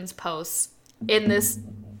connections posts in this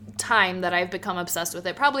time that I've become obsessed with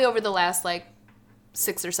it, probably over the last like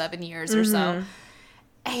 6 or 7 years or so.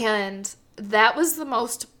 And that was the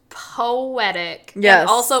most poetic Yes. and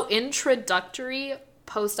also introductory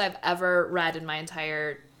post I've ever read in my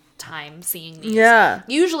entire time seeing these. Yeah.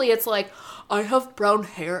 Usually it's like, I have brown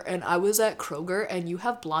hair and I was at Kroger and you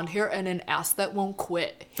have blonde hair and an ass that won't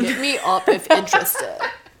quit. Hit me up if interested.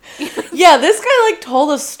 Yeah, this guy, like,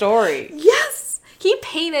 told a story. Yes! He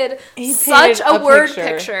painted He such painted a word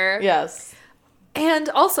picture. Yes. And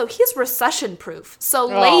also, he's recession proof. So,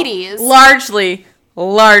 ladies. Largely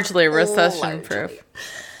recession proof.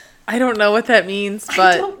 I don't know what that means, but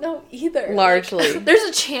I don't know either. largely. Like, there's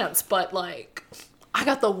a chance, but like, I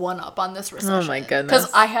got the one up on this recession. Oh my goodness.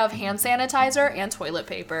 Because I have hand sanitizer and toilet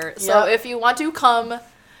paper. So Yep. if you want to come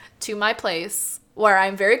to my place where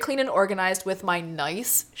I'm very clean and organized with my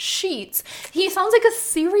nice sheets, he sounds like a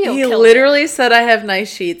serial He killer. literally said I have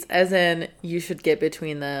nice sheets, as in you should get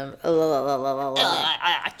between them.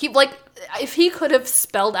 I keep like, if he could have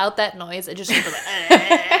spelled out that noise, it just would be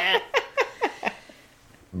like,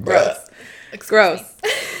 Gross. Excuse Gross. me.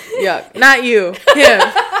 Yuck. Not you. Him.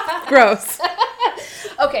 Gross.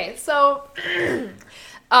 Okay, so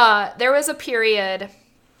there was a period,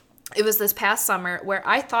 it was this past summer, where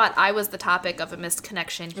I thought I was the topic of a missed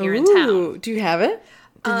connection here in town. Ooh, do you have it?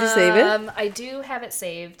 Did you save it? I do have it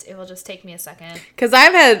saved. It will just take me a second. Because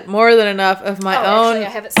I've had more than enough of my own Actually, I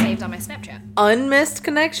have it saved on my Snapchat. unmissed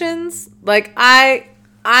connections. Like, I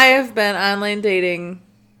have been online dating,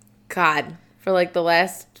 God, for like the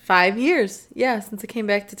last 5 years. Yeah, since I came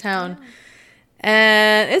back to town. Yeah.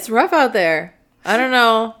 And it's rough out there. I don't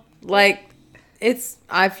know. Like, it's,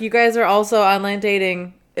 if you guys are also online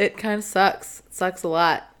dating, it kind of sucks. It sucks a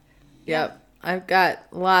lot. Yep. I've got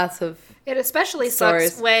lots of It especially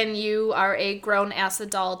stories. sucks when you are a grown-ass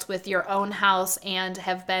adult with your own house and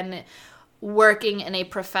have been working in a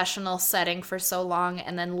professional setting for so long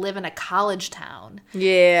and then live in a college town.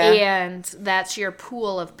 Yeah. And that's your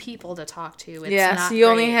pool of people to talk to. It's Yeah, not so you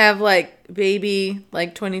only great. have like baby,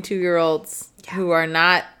 like 22-year-olds who are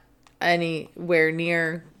not anywhere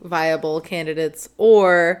near viable candidates,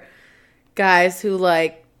 or guys who,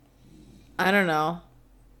 like, I don't know,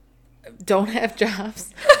 don't have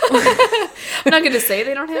jobs. I'm not going to say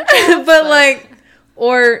they don't have jobs, but like,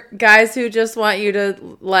 or guys who just want you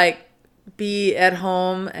to like be at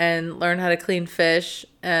home and learn how to clean fish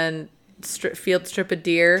and field strip a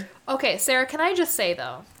deer. Okay, Sarah, can I just say,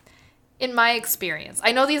 though, in my experience,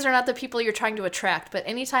 I know these are not the people you're trying to attract, but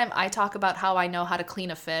anytime I talk about how I know how to clean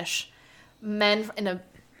a fish, men in a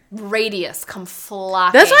radius come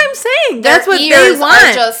flocking. That's what I'm saying. Their That's what they ears want.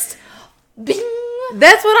 are just bing.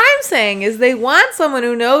 That's what I'm saying, is they want someone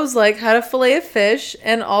who knows, like, how to fillet a fish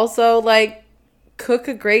and also, like, cook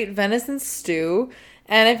a great venison stew.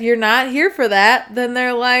 And if you're not here for that, then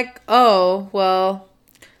they're like, oh, well,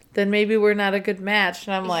 then maybe we're not a good match.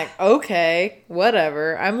 And I'm like, okay,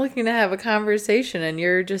 whatever. I'm looking to have a conversation, and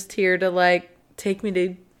you're just here to, like, take me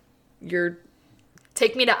to your...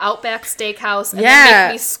 Take me to Outback Steakhouse and Yeah, then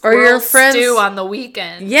make me or squirrel your friends- stew on the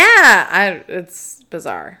weekend. Yeah, it's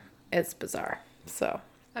bizarre. It's bizarre. So...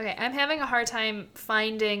 Okay, I'm having a hard time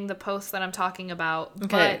finding the post that I'm talking about,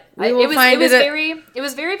 Okay, but we will find it it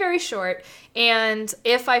was very, very short, and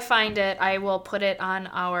if I find it, I will put it on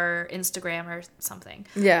our Instagram or something.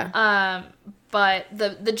 Yeah. But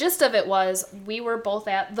the gist of it was we were both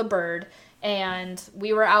at the Bird, and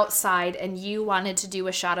we were outside, and you wanted to do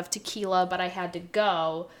a shot of tequila, but I had to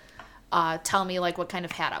go. Tell me, like, what kind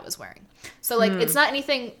of hat I was wearing. So, like, it's not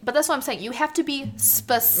anything, but that's what I'm saying. You have to be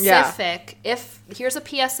specific. Here's a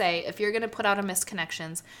PSA, if you're going to put out a missed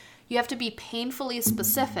connections, you have to be painfully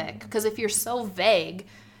specific, because if you're so vague,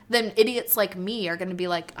 then idiots like me are going to be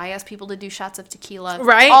like, I ask people to do shots of tequila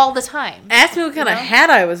Right. all the time. Ask me what kind of hat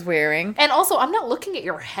I was wearing. And also, I'm not looking at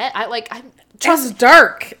your head. I'm It's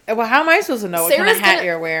dark. Well, how am I supposed to know what kind Sarah's of hat gonna-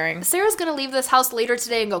 you're wearing? Sarah's going to leave this house later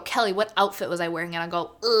today and go, Kelly, what outfit was I wearing? And I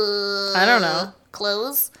go, I don't know.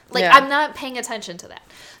 clothes. Like, Yeah. I'm not paying attention to that.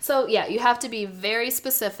 So, yeah, you have to be very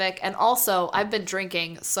specific. And also, I've been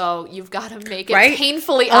drinking, so you've got to make it Right?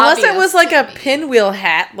 painfully Unless obvious it was like to a me. pinwheel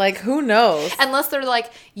hat. Like, who knows? Unless they're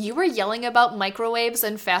like, you were yelling about microwaves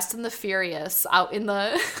and Fast and the Furious out in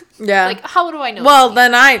the... Yeah. Like, how do I know? Well,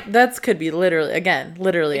 then that could be literally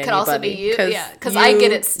anybody. It could also be you, yeah, 'cause I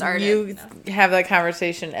get it started, You you know. have that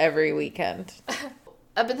conversation every weekend.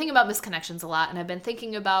 I've been thinking about misconnections a lot, and I've been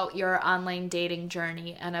thinking about your online dating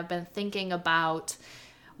journey, and I've been thinking about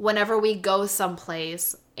whenever we go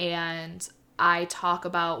someplace and I talk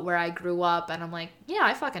about where I grew up, and I'm like, yeah,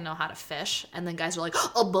 I fucking know how to fish. And then guys are like,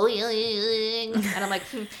 oh, boy. And I'm like,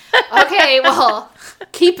 okay, well,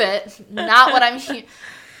 keep it. Not what I'm here.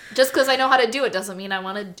 Just because I know how to do it doesn't mean I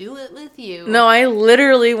want to do it with you. No, I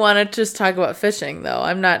literally want to just talk about fishing, though.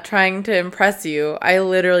 I'm not trying to impress you. I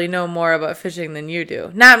literally know more about fishing than you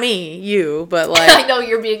do. Not me, you, but I like... know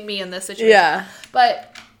you're being me in this situation. Yeah.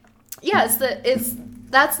 But yeah,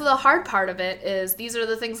 that's the hard part of it, is these are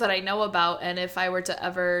the things that I know about, and if I were to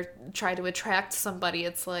ever try to attract somebody,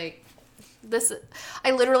 it's like I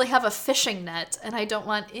literally have a fishing net, and I don't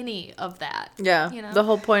want any of that. Yeah. You know? The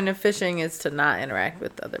whole point of fishing is to not interact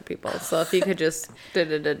with other people. So if you could just get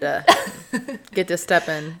to step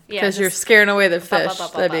in because you're scaring away the fish,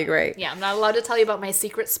 that'd be great. Yeah, I'm not allowed to tell you about my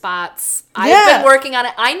secret spots. Yeah. I've been working on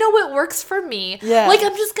it. I know what works for me. Yeah. Like,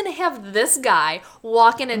 I'm just going to have this guy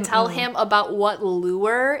walk in and tell him about what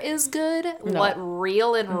lure is good, what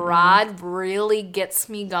reel and rod really gets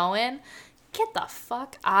me going. Get the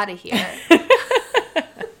fuck out of here.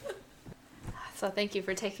 So thank you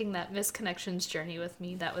for taking that misconnections journey with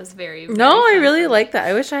me. That was very, very No, I fun really for me. like that.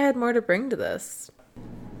 I wish I had more to bring to this.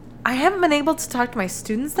 I haven't been able to talk to my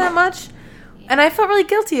students that much, and I felt really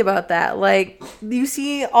guilty about that. Like, you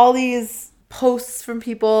see all these posts from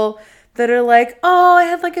people that are like, oh, I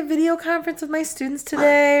had like a video conference with my students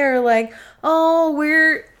today, or like, oh,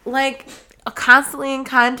 we're like constantly in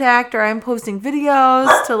contact, or I'm posting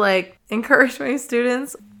videos to like encourage my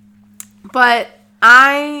students. But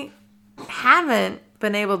I haven't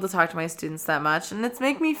been able to talk to my students that much, and it's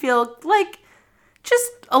making me feel like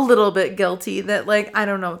just a little bit guilty that like I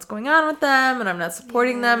don't know what's going on with them, and I'm not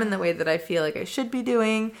supporting them in the way that I feel like I should be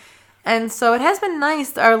doing. And so it has been nice.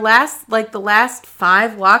 The last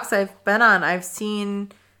 5 walks I've been on, I've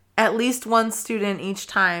seen at least one student each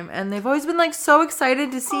time, and they've always been like so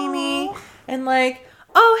excited to see me, and like,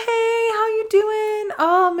 oh, hey, how you doing?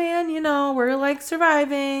 Oh man, we're like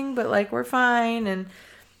surviving, but like we're fine.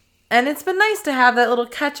 And it's been nice to have that little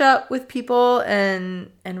catch up with people and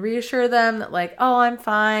reassure them that like, oh, I'm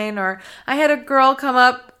fine. Or I had a girl come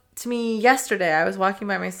up to me yesterday. I was walking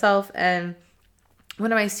by myself, and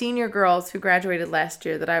one of my senior girls who graduated last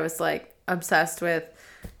year that I was like obsessed with,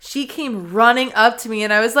 she came running up to me,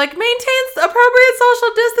 and I was like, maintain appropriate social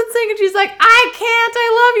distancing. And she's like, I can't, I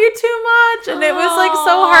love you too much. And it was like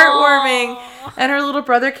so heartwarming. And her little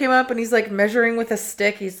brother came up, and he's like measuring with a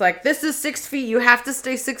stick. He's like, this is 6 feet. You have to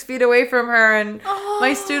stay 6 feet away from her. And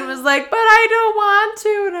my student was like, but I don't want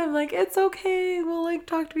to. And I'm like, it's okay. We'll like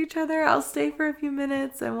talk to each other. I'll stay for a few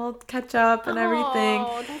minutes, and we'll catch up and everything.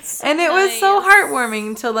 That's so And it was so nice.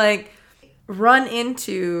 heartwarming to like run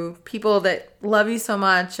into people that love you so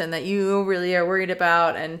much and that you really are worried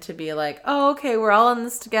about, and to be like, oh, okay, we're all in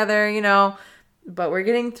this together, but we're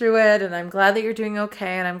getting through it, and I'm glad that you're doing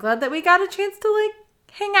okay, and I'm glad that we got a chance to like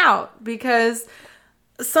hang out, because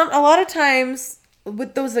a lot of times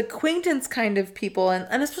with those acquaintance kind of people,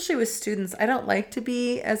 and especially with students, I don't like to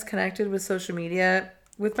be as connected with social media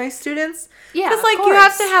with my students. Yeah, because of like you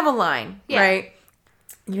have to course. have a line, Yeah. right?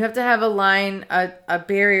 You have to have a line, a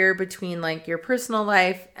barrier between like your personal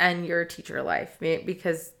life and your teacher life,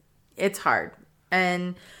 because it's hard.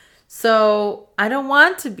 And so I don't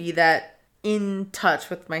want to be that in touch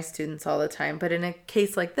with my students all the time. But in a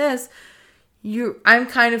case like this, I'm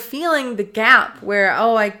kind of feeling the gap where,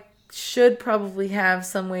 oh, I should probably have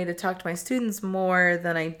some way to talk to my students more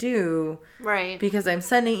than I do. Right. Because I'm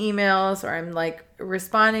sending emails, or I'm like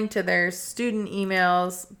responding to their student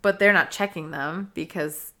emails, but they're not checking them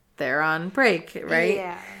because they're on break, right?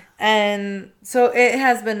 Yeah. And so it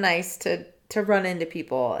has been nice to run into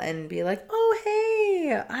people and be like, oh,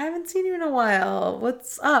 hey, I haven't seen you in a while.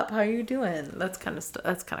 What's up? How are you doing? That's kind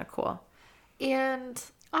of cool. And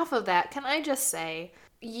off of that, can I just say,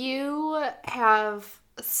 you have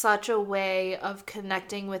such a way of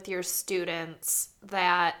connecting with your students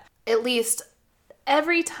that at least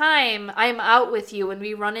every time I'm out with you and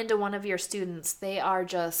we run into one of your students, they are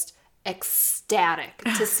just ecstatic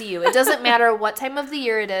to see you. It doesn't matter what time of the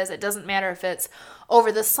year it is. It doesn't matter if it's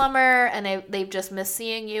over the summer and they've just missed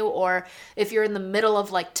seeing you, or if you're in the middle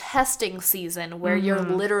of like testing season where you're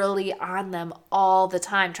literally on them all the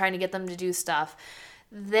time trying to get them to do stuff,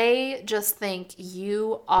 they just think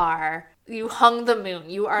you hung the moon.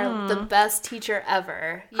 You are the best teacher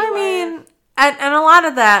ever. And a lot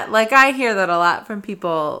of that, like I hear that a lot from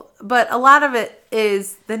people, but a lot of it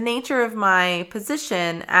is the nature of my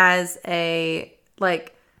position as a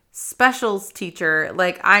like specials teacher.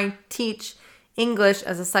 Like I teach English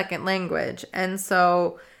as a second language. And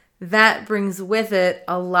so that brings with it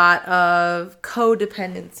a lot of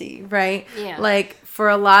codependency, right? Yeah. Like for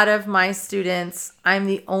a lot of my students, I'm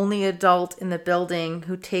the only adult in the building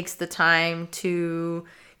who takes the time to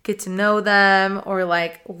get to know them or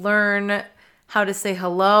like learn how to say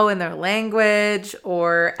hello in their language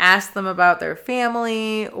or ask them about their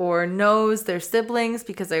family or knows their siblings,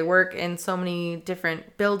 because I work in so many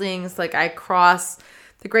different buildings. Like I cross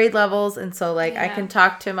the grade levels, and so like I can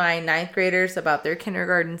talk to my 9th graders about their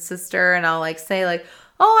kindergarten sister, and I'll like say like,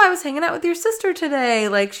 oh, I was hanging out with your sister today,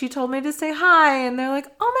 like she told me to say hi, and they're like,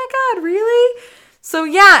 oh my god, really? So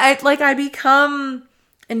yeah, I become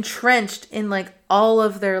entrenched in like all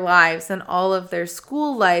of their lives and all of their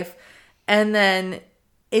school life. And then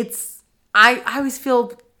I always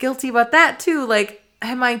feel guilty about that too. Like,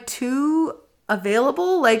 am I too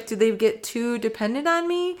available? Like, do they get too dependent on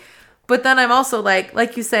me? But then I'm also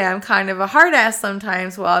like you say, I'm kind of a hard ass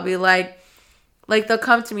sometimes where I'll be like they'll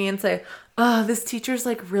come to me and say, oh, this teacher's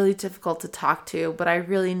like really difficult to talk to, but I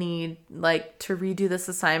really need like to redo this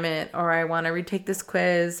assignment, or I want to retake this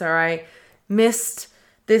quiz, or I missed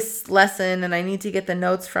this lesson and I need to get the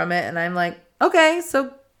notes from it. And I'm like, okay,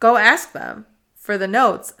 so go ask them for the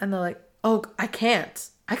notes. And they're like, oh, I can't.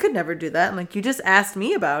 I could never do that. I'm like, you just asked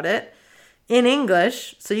me about it in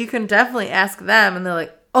English, so you can definitely ask them. And they're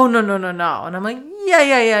like, oh, no. And I'm like,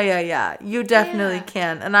 yeah. You definitely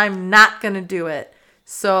can. And I'm not going to do it.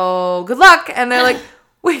 So good luck. And they're like,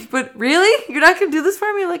 wait, but really? You're not going to do this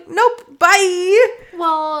for me? Like, nope, bye.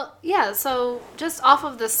 Well, yeah. So just off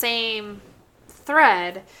of the same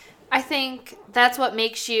thread, I think that's what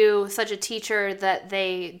makes you such a teacher that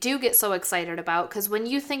they do get so excited about. Because when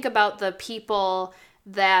you think about the people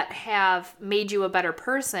that have made you a better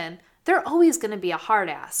person, they're always going to be a hard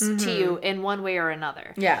ass to you in one way or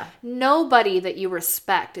another. Yeah. Nobody that you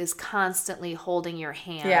respect is constantly holding your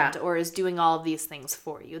hand or is doing all of these things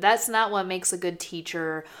for you. That's not what makes a good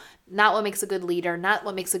teacher, not what makes a good leader, not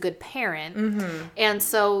what makes a good parent. And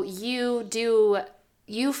so you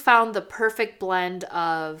found the perfect blend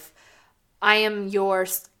of, I am your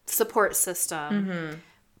support system,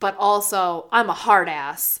 but also I'm a hard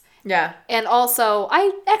ass. Yeah. And also,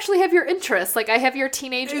 I actually have your interests. Like, I have your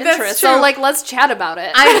teenage That's interests. true. So, like, let's chat about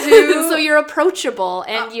it. I do. So you're approachable,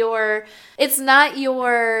 and it's not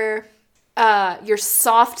your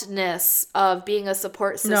softness of being a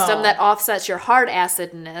support system that offsets your hard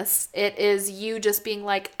acidness. It is you just being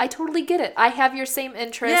like, I totally get it. I have your same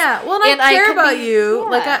interests. Yeah. Well, and I care about you. Yeah.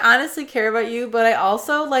 Like, I honestly care about you, but I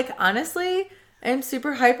also, like, honestly, I'm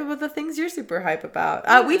super hype about the things you're super hype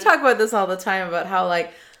about. We talk about this all the time about how,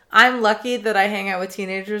 like, I'm lucky that I hang out with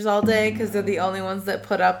teenagers all day because they're the only ones that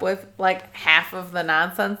put up with, like, half of the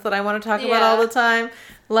nonsense that I want to talk about all the time.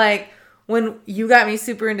 Like, when you got me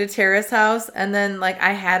super into Terrace House, and then, like,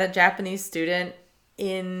 I had a Japanese student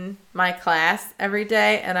in my class every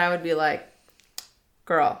day, and I would be like,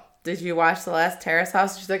 girl, did you watch the last Terrace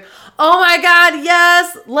House? She's like, oh my god,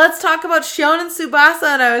 yes, let's talk about Shonen Tsubasa.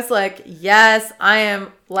 And I was like, yes, I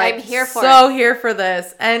am, like, I'm here for here for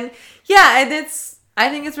this. And yeah, and I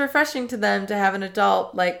think it's refreshing to them to have an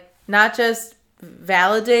adult, like, not just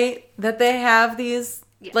validate that they have these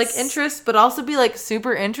like interests, but also be like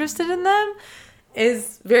super interested in them,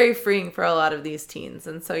 is very freeing for a lot of these teens.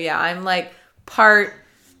 And so yeah, I'm like part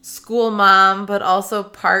school mom, but also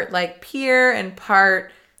part like peer and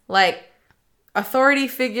part like authority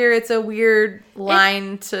figure. It's a weird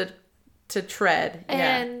line to tread.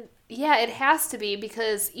 And yeah, it has to be,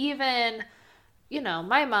 because even, you know,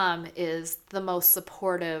 my mom is the most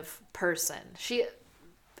supportive person.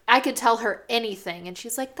 I could tell her anything, and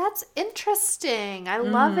she's like, that's interesting. I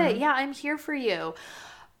love it. Yeah, I'm here for you.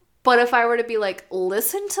 But if I were to be like,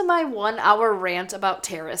 listen to my 1 hour rant about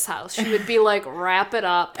Terrace House, she would be like, wrap it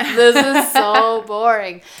up. This is so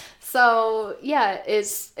boring. So, yeah,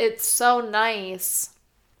 it's so nice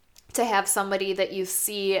to have somebody that you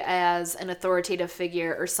see as an authoritative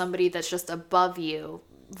figure, or somebody that's just above you,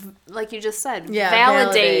 like you just said,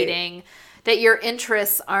 validating that your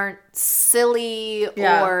interests aren't silly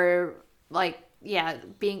or like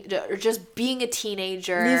being a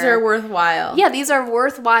teenager. These are worthwhile. Yeah, these are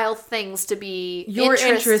worthwhile things to be You're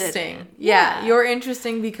interesting. in. Yeah, you're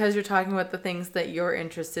interesting because you're talking about the things that you're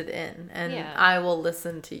interested in. And I will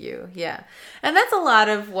listen to you. Yeah. And that's a lot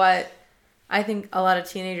of what I think a lot of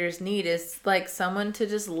teenagers need is like someone to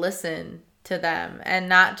just listen to them and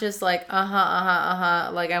not just like,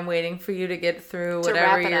 like I'm waiting for you to get through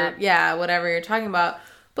whatever you're talking about.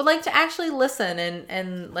 But like to actually listen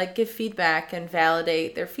and like give feedback and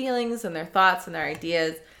validate their feelings and their thoughts and their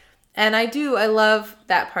ideas. And I love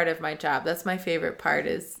that part of my job. That's my favorite part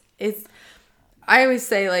is I always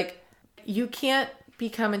say like you can't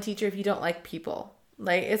become a teacher if you don't like people.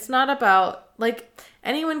 Like it's not about like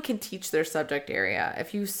anyone can teach their subject area.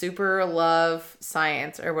 If you super love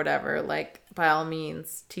science or whatever, like by all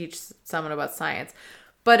means teach someone about science.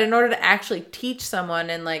 But in order to actually teach someone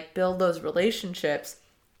and like build those relationships,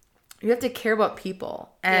 you have to care about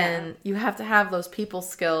people and you have to have those people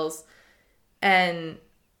skills. And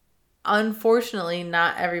unfortunately,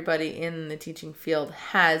 not everybody in the teaching field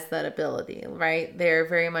has that ability, right? They're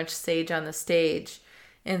very much sage on the stage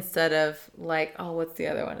instead of like, oh, what's the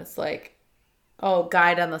other one? It's like, oh,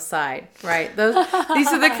 guide on the side, right? These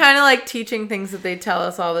are the kind of like teaching things that they tell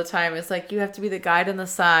us all the time. It's like, you have to be the guide on the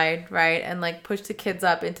side, right? And like push the kids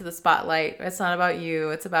up into the spotlight. It's not about you.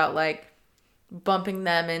 It's about like bumping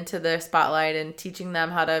them into the spotlight and teaching them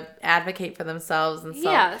how to advocate for themselves and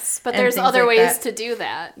stuff. Yes, but there's other ways to do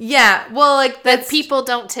that. Yeah, well, like that people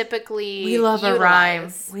don't typically We love utilize. a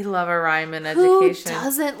rhyme. We love a rhyme in education. Who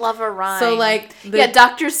doesn't love a rhyme? So like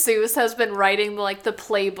Dr. Seuss has been writing like the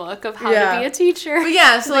playbook of how to be a teacher. But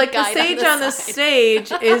yeah, so like the sage on the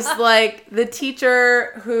stage is like the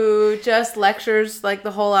teacher who just lectures like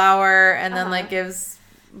the whole hour and then like gives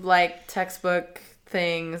like textbook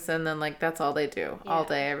things and then like that's all they do all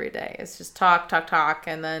day every day. It's just talk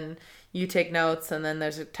and then you take notes and then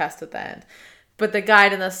there's a test at the end. But the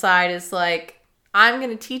guide on the side is like, I'm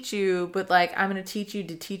going to teach you, but like I'm going to teach you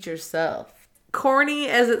to teach yourself. Corny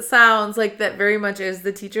as it sounds, like that very much is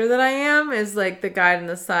the teacher that I am, is like the guide on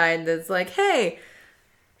the side that's like, hey,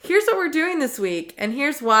 here's what we're doing this week and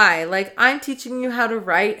here's why. Like I'm teaching you how to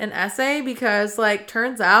write an essay because like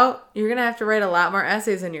turns out you're going to have to write a lot more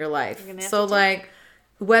essays in your life. So like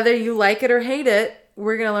whether you like it or hate it,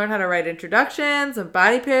 we're going to learn how to write introductions and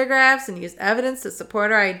body paragraphs and use evidence to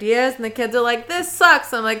support our ideas. And the kids are like, this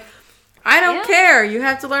sucks. I'm like, I don't care. You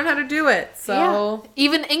have to learn how to do it. So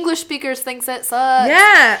even English speakers think that sucks.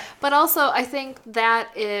 Yeah. But also I think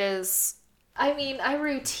that is, I mean, I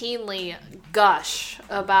routinely gush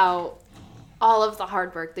about all of the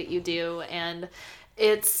hard work that you do. And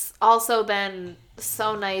it's also been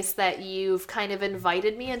so nice that you've kind of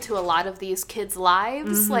invited me into a lot of these kids'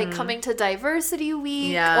 lives, like coming to Diversity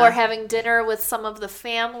Week or having dinner with some of the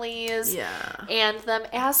families and them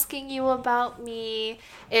asking you about me.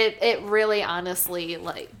 It really honestly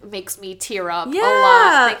like makes me tear up a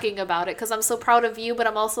lot thinking about it because I'm so proud of you, but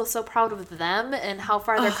I'm also so proud of them and how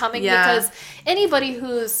far they're coming because anybody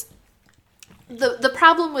who's the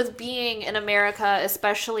problem with being in America,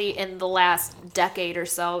 especially in the last decade or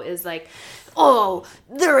so, is like, oh,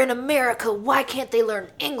 they're in America, why can't they learn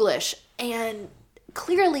English? And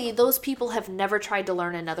clearly those people have never tried to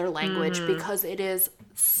learn another language because it is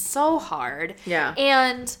so hard. Yeah.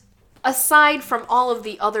 And aside from all of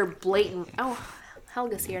the other blatant... Oh,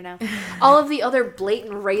 Helga's here now. All of the other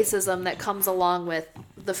blatant racism that comes along with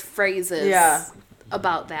the phrases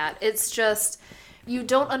about that. It's just... You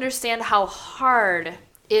don't understand how hard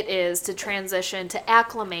it is to transition, to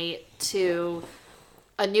acclimate to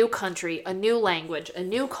a new country, a new language, a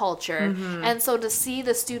new culture. And so to see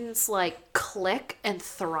the students like click and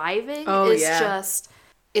thriving is just,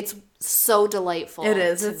 it's so delightful. It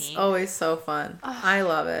is. To It's me. always so fun. I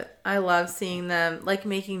love it. I love seeing them like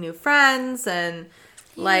making new friends and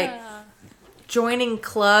like joining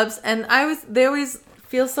clubs. And they always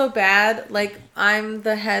feel so bad. Like I'm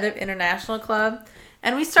the head of International Club.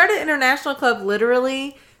 And we started International Club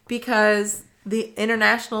literally because the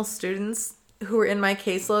international students who were in my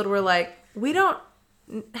caseload were like, we don't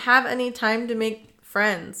have any time to make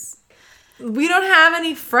friends. We don't have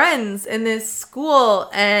any friends in this school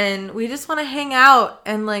and we just want to hang out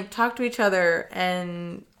and like talk to each other.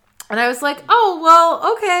 And I was like, oh,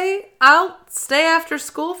 well, okay, I'll stay after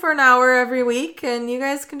school for an hour every week and you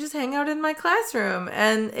guys can just hang out in my classroom.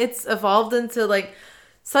 And it's evolved into like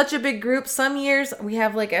such a big group. Some years we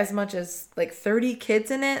have like as much as like 30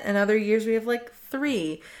 kids in it and other years we have like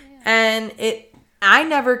 3. And I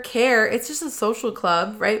never care. It's just a social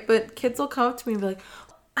club, right? But kids will come up to me and be like,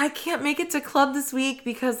 I can't make it to club this week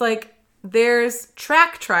because like there's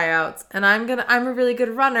track tryouts, and I'm a really good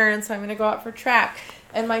runner, and so I'm gonna go out for track.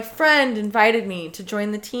 And my friend invited me to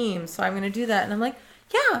join the team, so I'm gonna do that. And I'm like,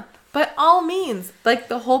 yeah, by all means. Like,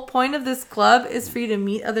 the whole point of this club is for you to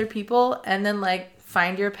meet other people and then, like,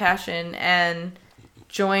 find your passion and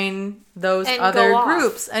join those And other go off.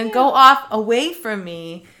 groups and go off away from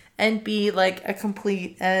me and be, like, a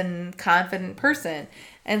complete and confident person.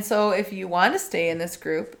 And so if you want to stay in this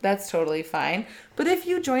group, that's totally fine. But if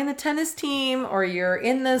you join the tennis team or you're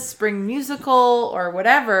in the spring musical or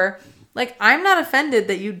whatever, like, I'm not offended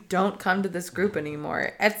that you don't come to this group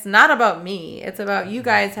anymore. It's not about me. It's about you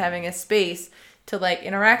guys having a space to, like,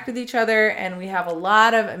 interact with each other. And we have a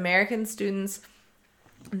lot of American students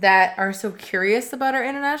that are so curious about our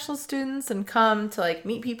international students and come to, like,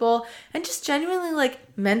 meet people and just genuinely, like,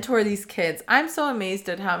 mentor these kids. I'm so amazed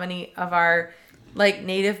at how many of our, like,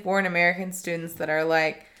 native born American students that are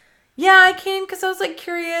like, yeah, I came because I was, like,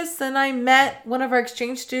 curious, and I met one of our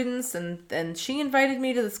exchange students, and she invited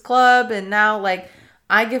me to this club, and now, like,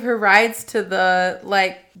 I give her rides to the,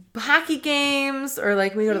 like, hockey games, or,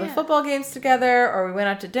 like, we go to the football games together, or we went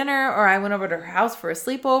out to dinner, or I went over to her house for a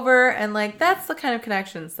sleepover, and, like, that's the kind of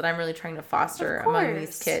connections that I'm really trying to foster among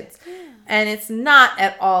these kids. Yeah. And it's not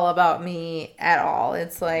at all about me at all.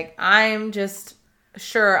 It's like, I'm just,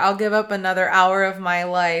 sure, I'll give up another hour of my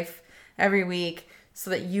life every week so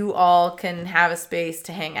that you all can have a space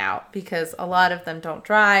to hang out, because a lot of them don't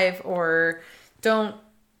drive or don't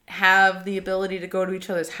have the ability to go to each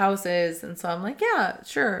other's houses. And so I'm like, yeah,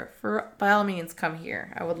 sure, by all means, come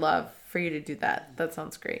here. I would love for you to do that. That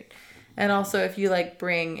sounds great. And also, if you, like,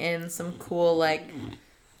 bring in some cool, like,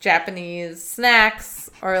 Japanese snacks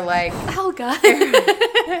or, like, oh god,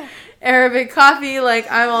 Arabic coffee,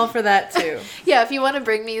 like, I'm all for that too. Yeah, if you want to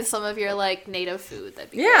bring me some of your, like, native food, that'd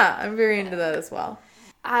be great. I'm very into that as well.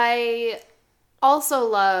 I also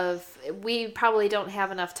love, we probably don't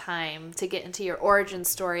have enough time to get into your origin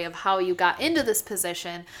story of how you got into this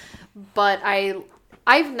position, but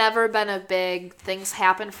I've never been a big things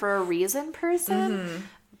happen for a reason person,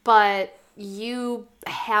 but you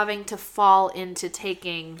having to fall into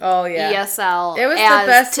taking ESL, it was the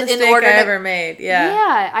best mistake I ever made.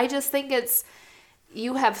 Yeah, I just think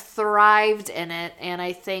you have thrived in it, and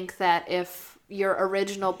I think that if your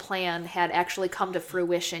original plan had actually come to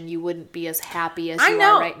fruition, you wouldn't be as happy as you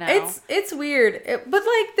are right now. It's weird, but,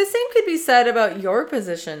 like, the same could be said about your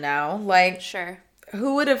position now. Like, sure,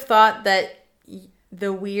 who would have thought that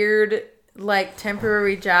the weird, like,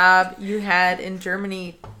 temporary job you had in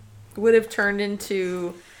Germany would have turned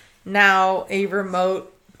into now a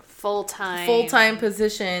remote full-time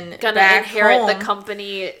position gonna back inherit home. the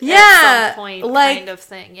company at some point, like, kind of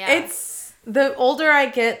thing. Yeah, it's the older I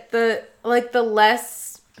get, the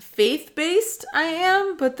less faith-based I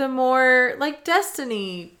am, but the more, like,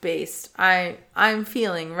 destiny-based I'm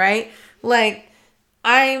feeling, right? Like,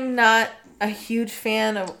 I'm not a huge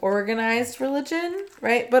fan of organized religion,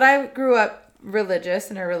 right? But I grew up religious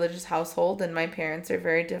in a religious household, and my parents are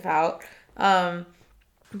very devout.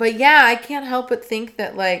 But yeah, I can't help but think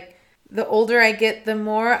that, like, the older I get, the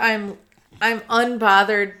more I'm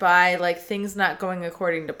unbothered by, like, things not going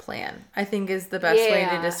according to plan, I think is the best way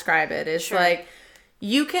to describe it. It's like,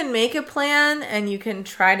 you can make a plan and you can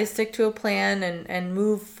try to stick to a plan and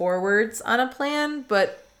move forwards on a plan.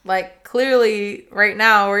 But, like, clearly right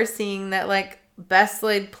now we're seeing that, like, best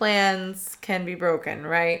laid plans can be broken,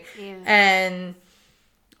 right? Yeah. And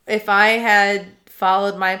if I had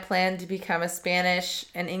followed my plan to become a Spanish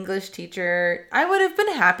and English teacher, I would have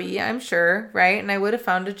been happy, I'm sure, right? And I would have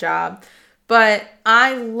found a job. But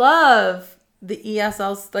I love the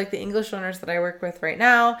ESLs, like, the English learners that I work with right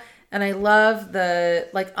now. And I love the,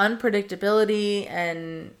 like, unpredictability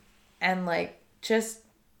and like, just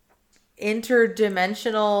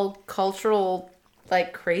interdimensional cultural,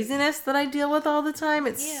 like, craziness that I deal with all the time.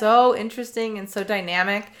 It's so interesting and so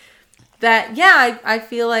dynamic that, I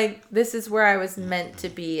feel like this is where I was meant to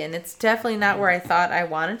be. And it's definitely not where I thought I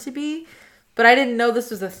wanted to be. But I didn't know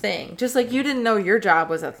this was a thing. Just like you didn't know your job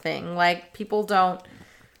was a thing. Like, people don't...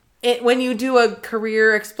 when you do a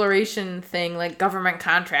career exploration thing, like, government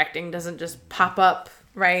contracting doesn't just pop up,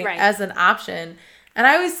 right. as an option. And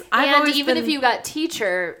I've always even if you got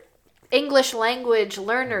teacher, English language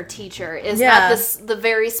learner teacher is not the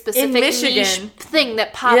very specific niche thing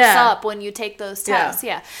that pops up when you take those tests.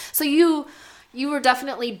 Yeah. So you were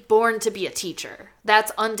definitely born to be a teacher.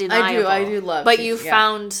 That's undeniable. I do love But you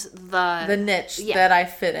found the niche that I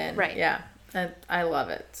fit in. Right. Yeah. And I love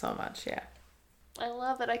it so much. Yeah. I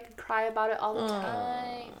love it. I could cry about it all the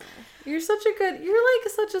time. You're such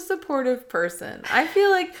a supportive person. I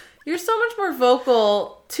feel like you're so much more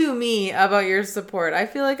vocal to me about your support. I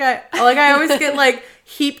feel like I always get like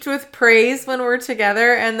heaped with praise when we're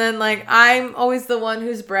together, and then like I'm always the one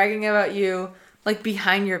who's bragging about you like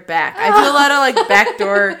behind your back. I do a lot of like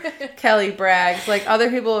backdoor Kelly brags. Like other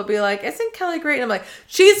people would be like, "Isn't Kelly great?" And I'm like,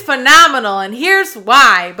 "She's phenomenal, and here's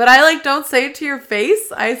why." But I like don't say it to your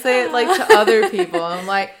face. I say it like to other people. I'm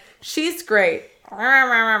like, "She's great.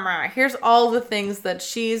 Here's all the things that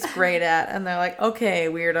she's great at." And they're like, "Okay,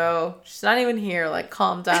 weirdo. She's not even here. Like,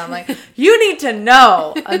 calm down." I'm like, you need to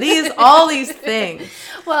know all these things.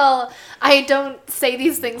 Well, I don't say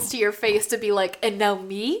these things to your face to be like, and now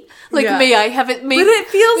me? Like, Yeah. may I have it? But it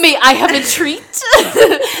feels... May I have a treat?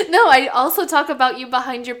 No, I also talk about you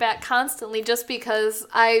behind your back constantly just because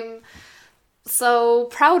I'm so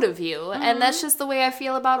proud of you. Mm-hmm. And that's just the way I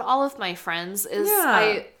feel about all of my friends is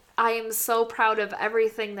I am so proud of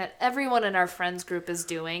everything that everyone in our friends group is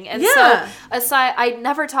doing. And so aside, I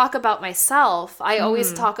never talk about myself. I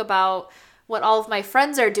always talk about what all of my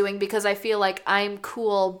friends are doing because I feel like I'm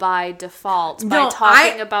cool by default by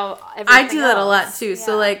talking about everything I do that else. A lot too. Yeah.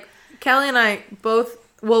 So like Kelly and I both,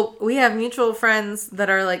 we have mutual friends that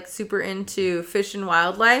are like super into fish and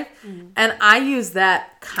wildlife, and I use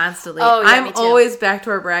that constantly. Oh, yeah, I'm me too. always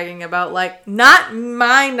backdoor bragging about like not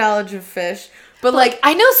my knowledge of fish, but like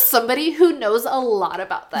I know somebody who knows a lot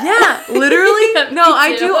about that. Yeah, literally. Yeah, No, me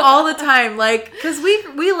I too. do all the time. Like, because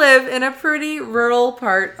we live in a pretty rural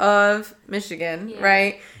part of Michigan,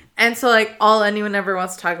 right? And so, like, all anyone ever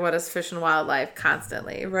wants to talk about is fish and wildlife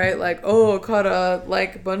constantly, right? Like, oh, I caught a,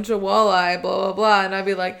 like, bunch of walleye, blah, blah, blah. And I'd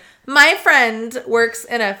be like, my friend works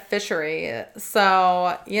in a fishery,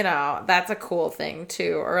 so, you know, that's a cool thing,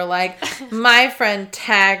 too. Or, like, my friend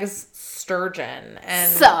tags sturgeon.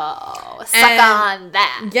 And so, suck on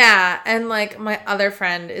that. Yeah, and, like, my other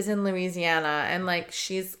friend is in Louisiana, and, like,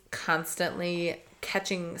 she's constantly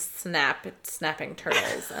catching snapping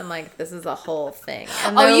turtles, and like this is a whole thing.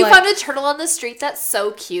 And oh, you like, found a turtle on the street? That's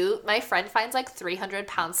so cute. My friend finds like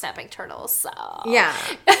 300-pound snapping turtles, so yeah,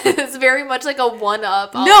 it's very much like a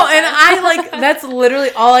one-up. No, and I like that's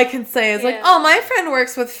literally all I can say is like, oh, my friend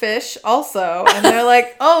works with fish also, and they're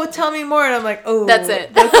like, oh, tell me more, and I'm like, oh, that's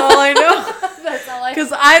it. That's all I know. That's all I.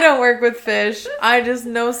 Because I don't work with fish. I just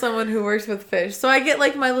know someone who works with fish, so I get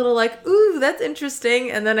like my little like, ooh, that's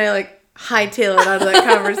interesting, and then I like hightail it out of that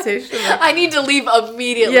conversation. Like, I need to leave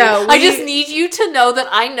immediately. Yeah, I just need you to know that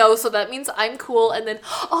I know, so that means I'm cool. And then,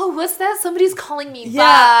 oh, what's that? Somebody's calling me. Yeah,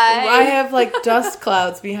 Bye. I have like dust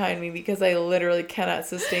clouds behind me because I literally cannot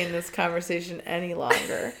sustain this conversation any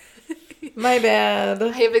longer. My bad. I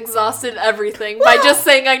have exhausted everything by just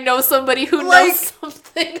saying I know somebody who knows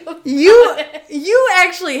something about it. You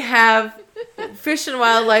actually have fish and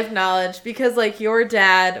wildlife knowledge because like your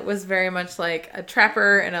dad was very much like a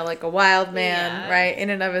trapper and a wild man, right, in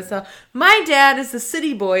and of itself. My dad is a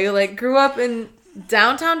city boy who like grew up in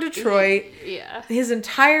downtown Detroit. Yeah. His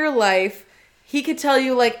entire life. He could tell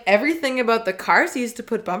you like everything about the cars he used to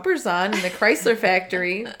put bumpers on in the Chrysler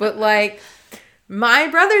factory, but like my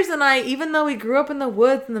brothers and I, even though we grew up in the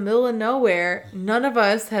woods in the middle of nowhere, none of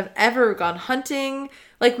us have ever gone hunting.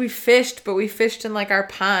 Like, we fished, but we fished in, like, our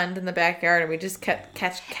pond in the backyard, and we just catch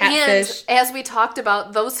catfish. And as we talked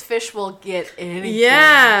about, those fish will get anything.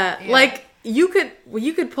 Yeah. Like, you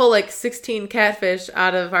could pull, like, 16 catfish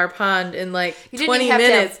out of our pond in, like, 20 minutes. You didn't have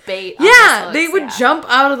to have bait on Yeah, the they would jump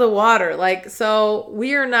out of the water. Like, so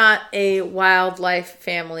we are not a wildlife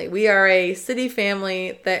family. We are a city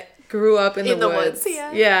family that grew up in the woods.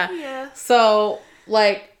 Yeah. So,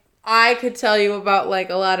 like, I could tell you about,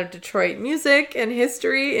 like, a lot of Detroit music and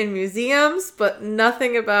history and museums, but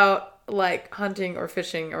nothing about, like, hunting or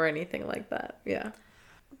fishing or anything like that. Yeah.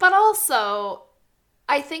 But also,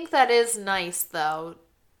 I think that is nice, though,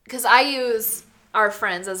 because I use our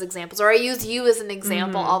friends as examples, or I use you as an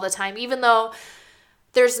example all the time, even though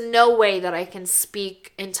there's no way that I can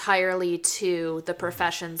speak entirely to the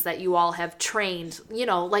professions that you all have trained,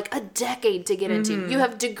 like a decade to get into. You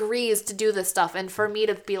have degrees to do this stuff. And for me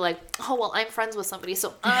to be like, oh, well, I'm friends with somebody,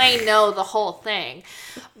 so I know the whole thing.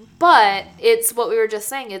 But it's what we were just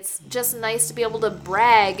saying. It's just nice to be able to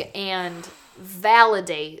brag and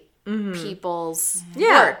validate people's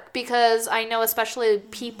work. Because I know especially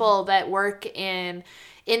people that work in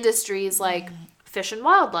industries like fish and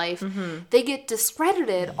wildlife, they get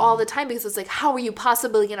discredited all the time because it's like, how are you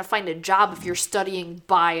possibly going to find a job if you're studying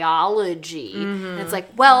biology? And it's like,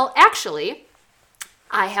 well, actually,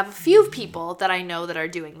 I have a few people that I know that are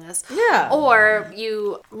doing this. Yeah. Or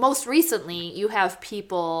most recently, you have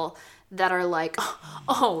people that are like,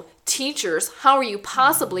 oh, teachers, how are you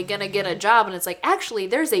possibly going to get a job? And it's like, actually,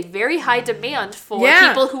 there's a very high demand for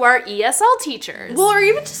people who are ESL teachers. Well, or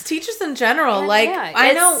even just teachers in general. And like, yeah,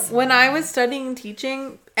 I know when I was studying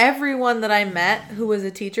teaching, everyone that I met who was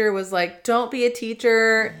a teacher was like, don't be a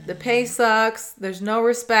teacher. The pay sucks. There's no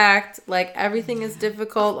respect. Like, everything is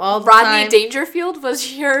difficult all the time. Rodney Dangerfield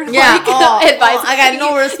was your advice. I got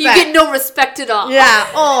no respect. You get no respect at all. Yeah.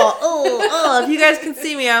 If you guys can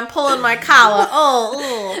see me, I'm pulling my collar.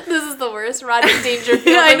 This is the worst Rodney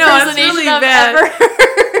Dangerfield I know, it's impersonation really I've bad. ever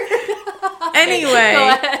heard. Anyway. Go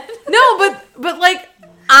ahead. No, but like,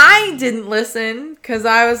 I didn't listen because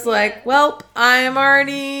I was like, well, I'm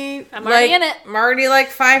already in it. I'm already like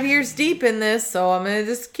 5 years deep in this, so I'm going to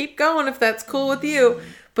just keep going if that's cool with you.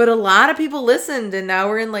 But a lot of people listened, and now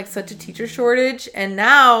we're in like such a teacher shortage. And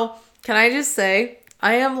now, can I just say,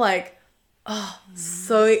 I am like,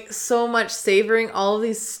 so much savoring all of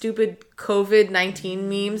these stupid COVID-19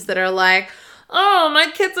 memes that are like, oh, my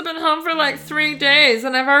kids have been home for like 3 days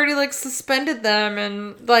and I've already like suspended them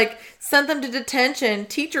and like sent them to detention.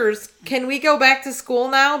 Teachers, can we go back to school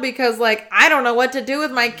now? Because like, I don't know what to do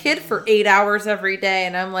with my kid for 8 hours every day.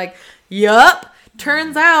 And I'm like, yup.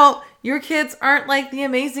 Turns out your kids aren't like the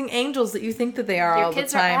amazing angels that you think that they are all the time. Your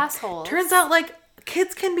kids are assholes. Turns out like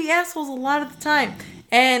kids can be assholes a lot of the time.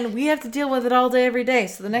 And we have to deal with it all day, every day.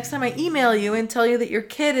 So the next time I email you and tell you that your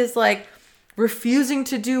kid is like refusing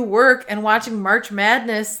to do work and watching March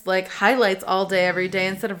Madness like highlights all day, every day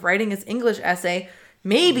instead of writing his English essay,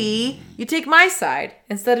 maybe you take my side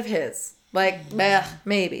instead of his. Like,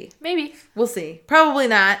 maybe. Maybe. We'll see. Probably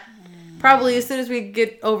not. Probably as soon as we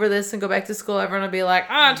get over this and go back to school, everyone will be like,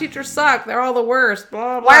 teachers suck. They're all the worst.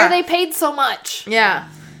 Blah, blah. Why are they paid so much? Yeah.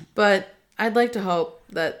 But I'd like to hope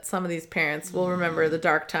that some of these parents will remember the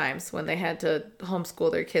dark times when they had to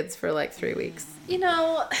homeschool their kids for like 3 weeks. You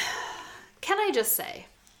know, can I just say,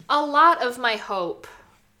 a lot of my hope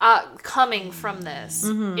coming from this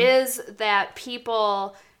is that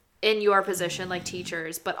people in your position, like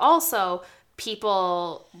teachers, but also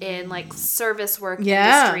people in like service work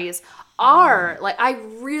industries are like, I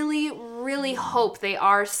really, really hope they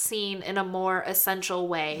are seen in a more essential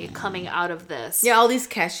way coming out of this. Yeah, all these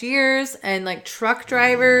cashiers and like truck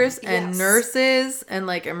drivers and nurses and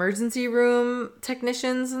like emergency room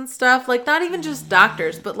technicians and stuff. Like, not even just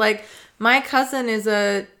doctors, but like my cousin is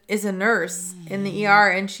a nurse in the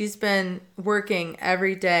ER, and she's been working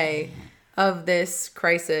every day of this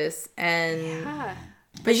crisis. And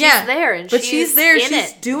But she's there, and she's there. in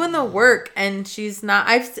She's it. doing the work, and she's not.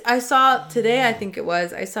 I saw today, I think it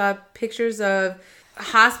was. I saw pictures of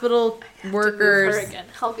hospital workers. Her again.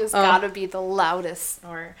 Helga's gotta be the loudest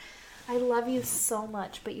snorer. I love you so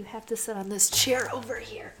much, but you have to sit on this chair over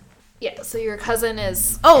here. Yeah. So your cousin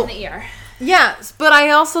is in the ER. Yeah, but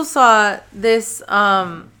I also saw this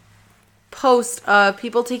post of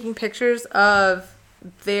people taking pictures of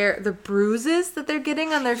the bruises that they're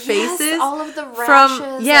getting on their faces, all of the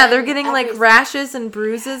rashes. They're getting like rashes and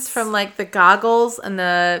bruises from like the goggles and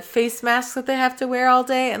the face masks that they have to wear all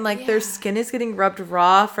day, and like their skin is getting rubbed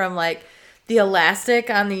raw from like the elastic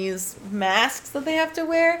on these masks that they have to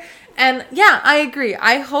wear. And I agree.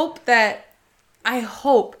 I hope that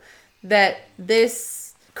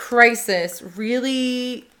this crisis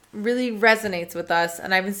really, really resonates with us.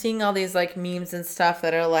 And I've been seeing all these like memes and stuff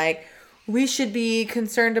that are like, we should be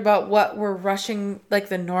concerned about what we're rushing, like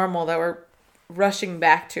the normal that we're rushing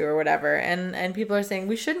back to or whatever. And people are saying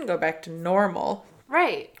we shouldn't go back to normal.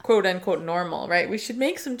 Right. Quote unquote normal, right? We should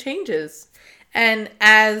make some changes. And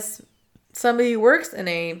as somebody who works in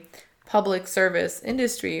a public service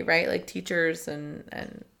industry, right? Like teachers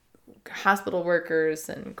and hospital workers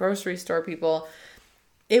and grocery store people,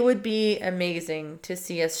 it would be amazing to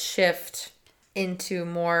see us shift into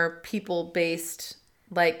more people-based,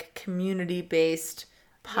 like community-based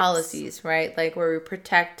policies, right? Like where we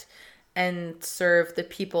protect and serve the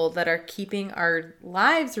people that are keeping our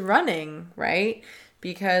lives running, right?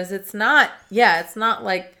 Because it's not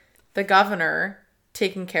like the governor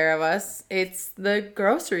taking care of us. It's the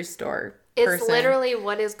grocery store person. It's literally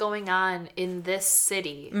what is going on in this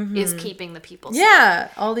city is keeping the people safe. Yeah,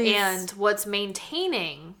 all these. And what's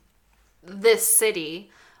maintaining this city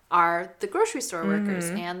are the grocery store workers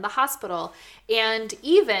and the hospital. And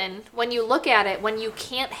even when you look at it, when you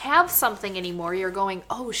can't have something anymore, you're going,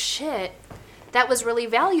 oh shit, that was really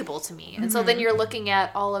valuable to me. And so then you're looking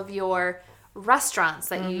at all of your restaurants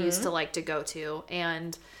that you used to like to go to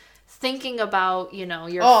and thinking about, you know,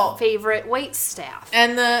 your favorite wait staff.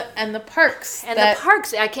 And the parks. And the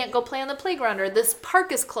parks. I can't go play on the playground, or this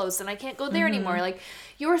park is closed and I can't go there anymore. Like,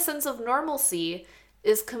 your sense of normalcy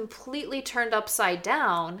is completely turned upside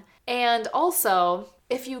down. And also,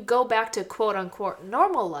 if you go back to quote unquote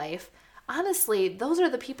normal life, honestly, those are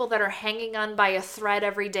the people that are hanging on by a thread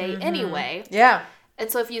every day anyway. Yeah. And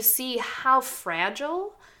so if you see how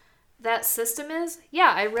fragile that system is,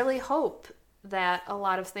 yeah, I really hope that a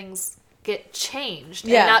lot of things get changed.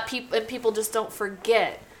 Yeah. And not people just don't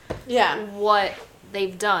forget what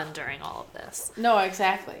they've done during all of this. No,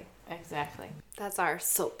 exactly. That's our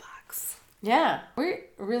soapbox. Yeah. We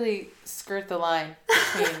really skirt the line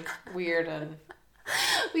between weird and...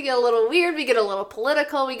 We get a little weird, we get a little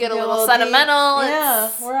political, we get a little sentimental. Deep. Yeah,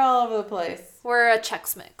 we're all over the place. We're a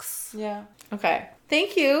Chex Mix. Yeah. Okay.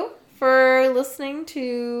 Thank you for listening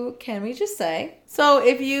to Can We Just Say? So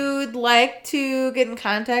if you'd like to get in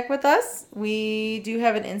contact with us, we do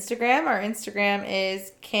have an Instagram. Our Instagram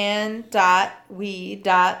is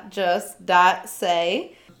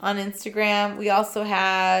can.we.just.say. On Instagram, we also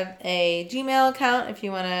have a Gmail account if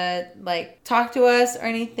you want to talk to us or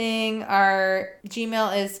anything. Our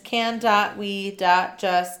Gmail is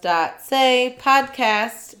can.we.just.say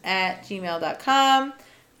podcast@gmail.com.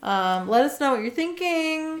 Let us know what you're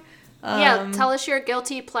thinking. Tell us your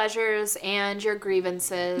guilty pleasures and your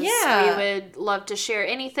grievances. Yeah. We would love to share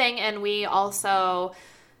anything, and we also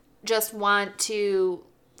just want to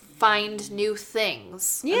find new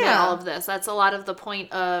things in all of this. That's a lot of the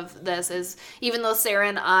point of this, is even though Sarah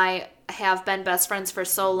and I have been best friends for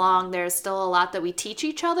so long, there's still a lot that we teach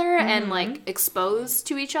each other and expose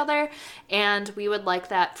to each other, and we would like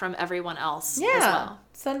that from everyone else as well.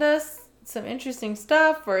 Send us some interesting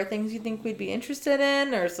stuff or things you think we'd be interested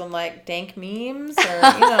in, or some dank memes,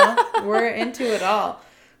 or we're into it all.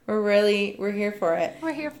 We're here for it.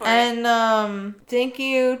 We're here for it. And thank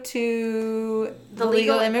you to the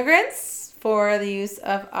Legal Immigrants for the use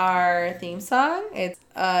of our theme song. It's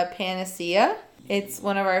Panacea. It's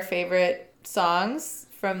one of our favorite songs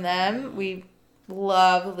from them. We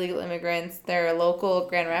love Legal Immigrants. They're a local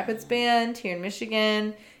Grand Rapids band here in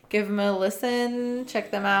Michigan. Give them a listen.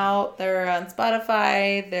 Check them out. They're on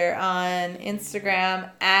Spotify. They're on Instagram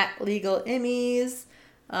 @LegalImmies.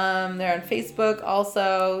 They're on Facebook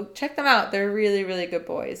also. Check them out. They're really, really good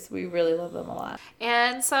boys. We really love them a lot.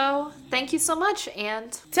 And so, thank you so much.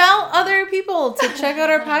 And tell other people to check out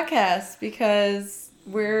our podcast, because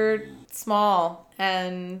we're small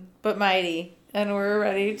but mighty, and we're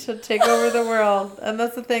ready to take over the world. And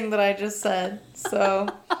that's the thing that I just said. So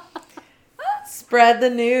spread the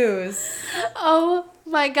news. Oh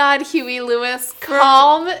my God, Huey Lewis,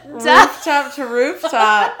 calm down. Rooftop to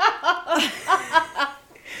rooftop.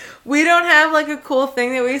 We don't have a cool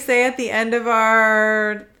thing that we say at the end of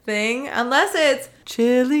our thing, unless it's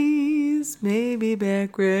Chili's, maybe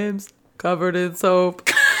back ribs, covered in soap.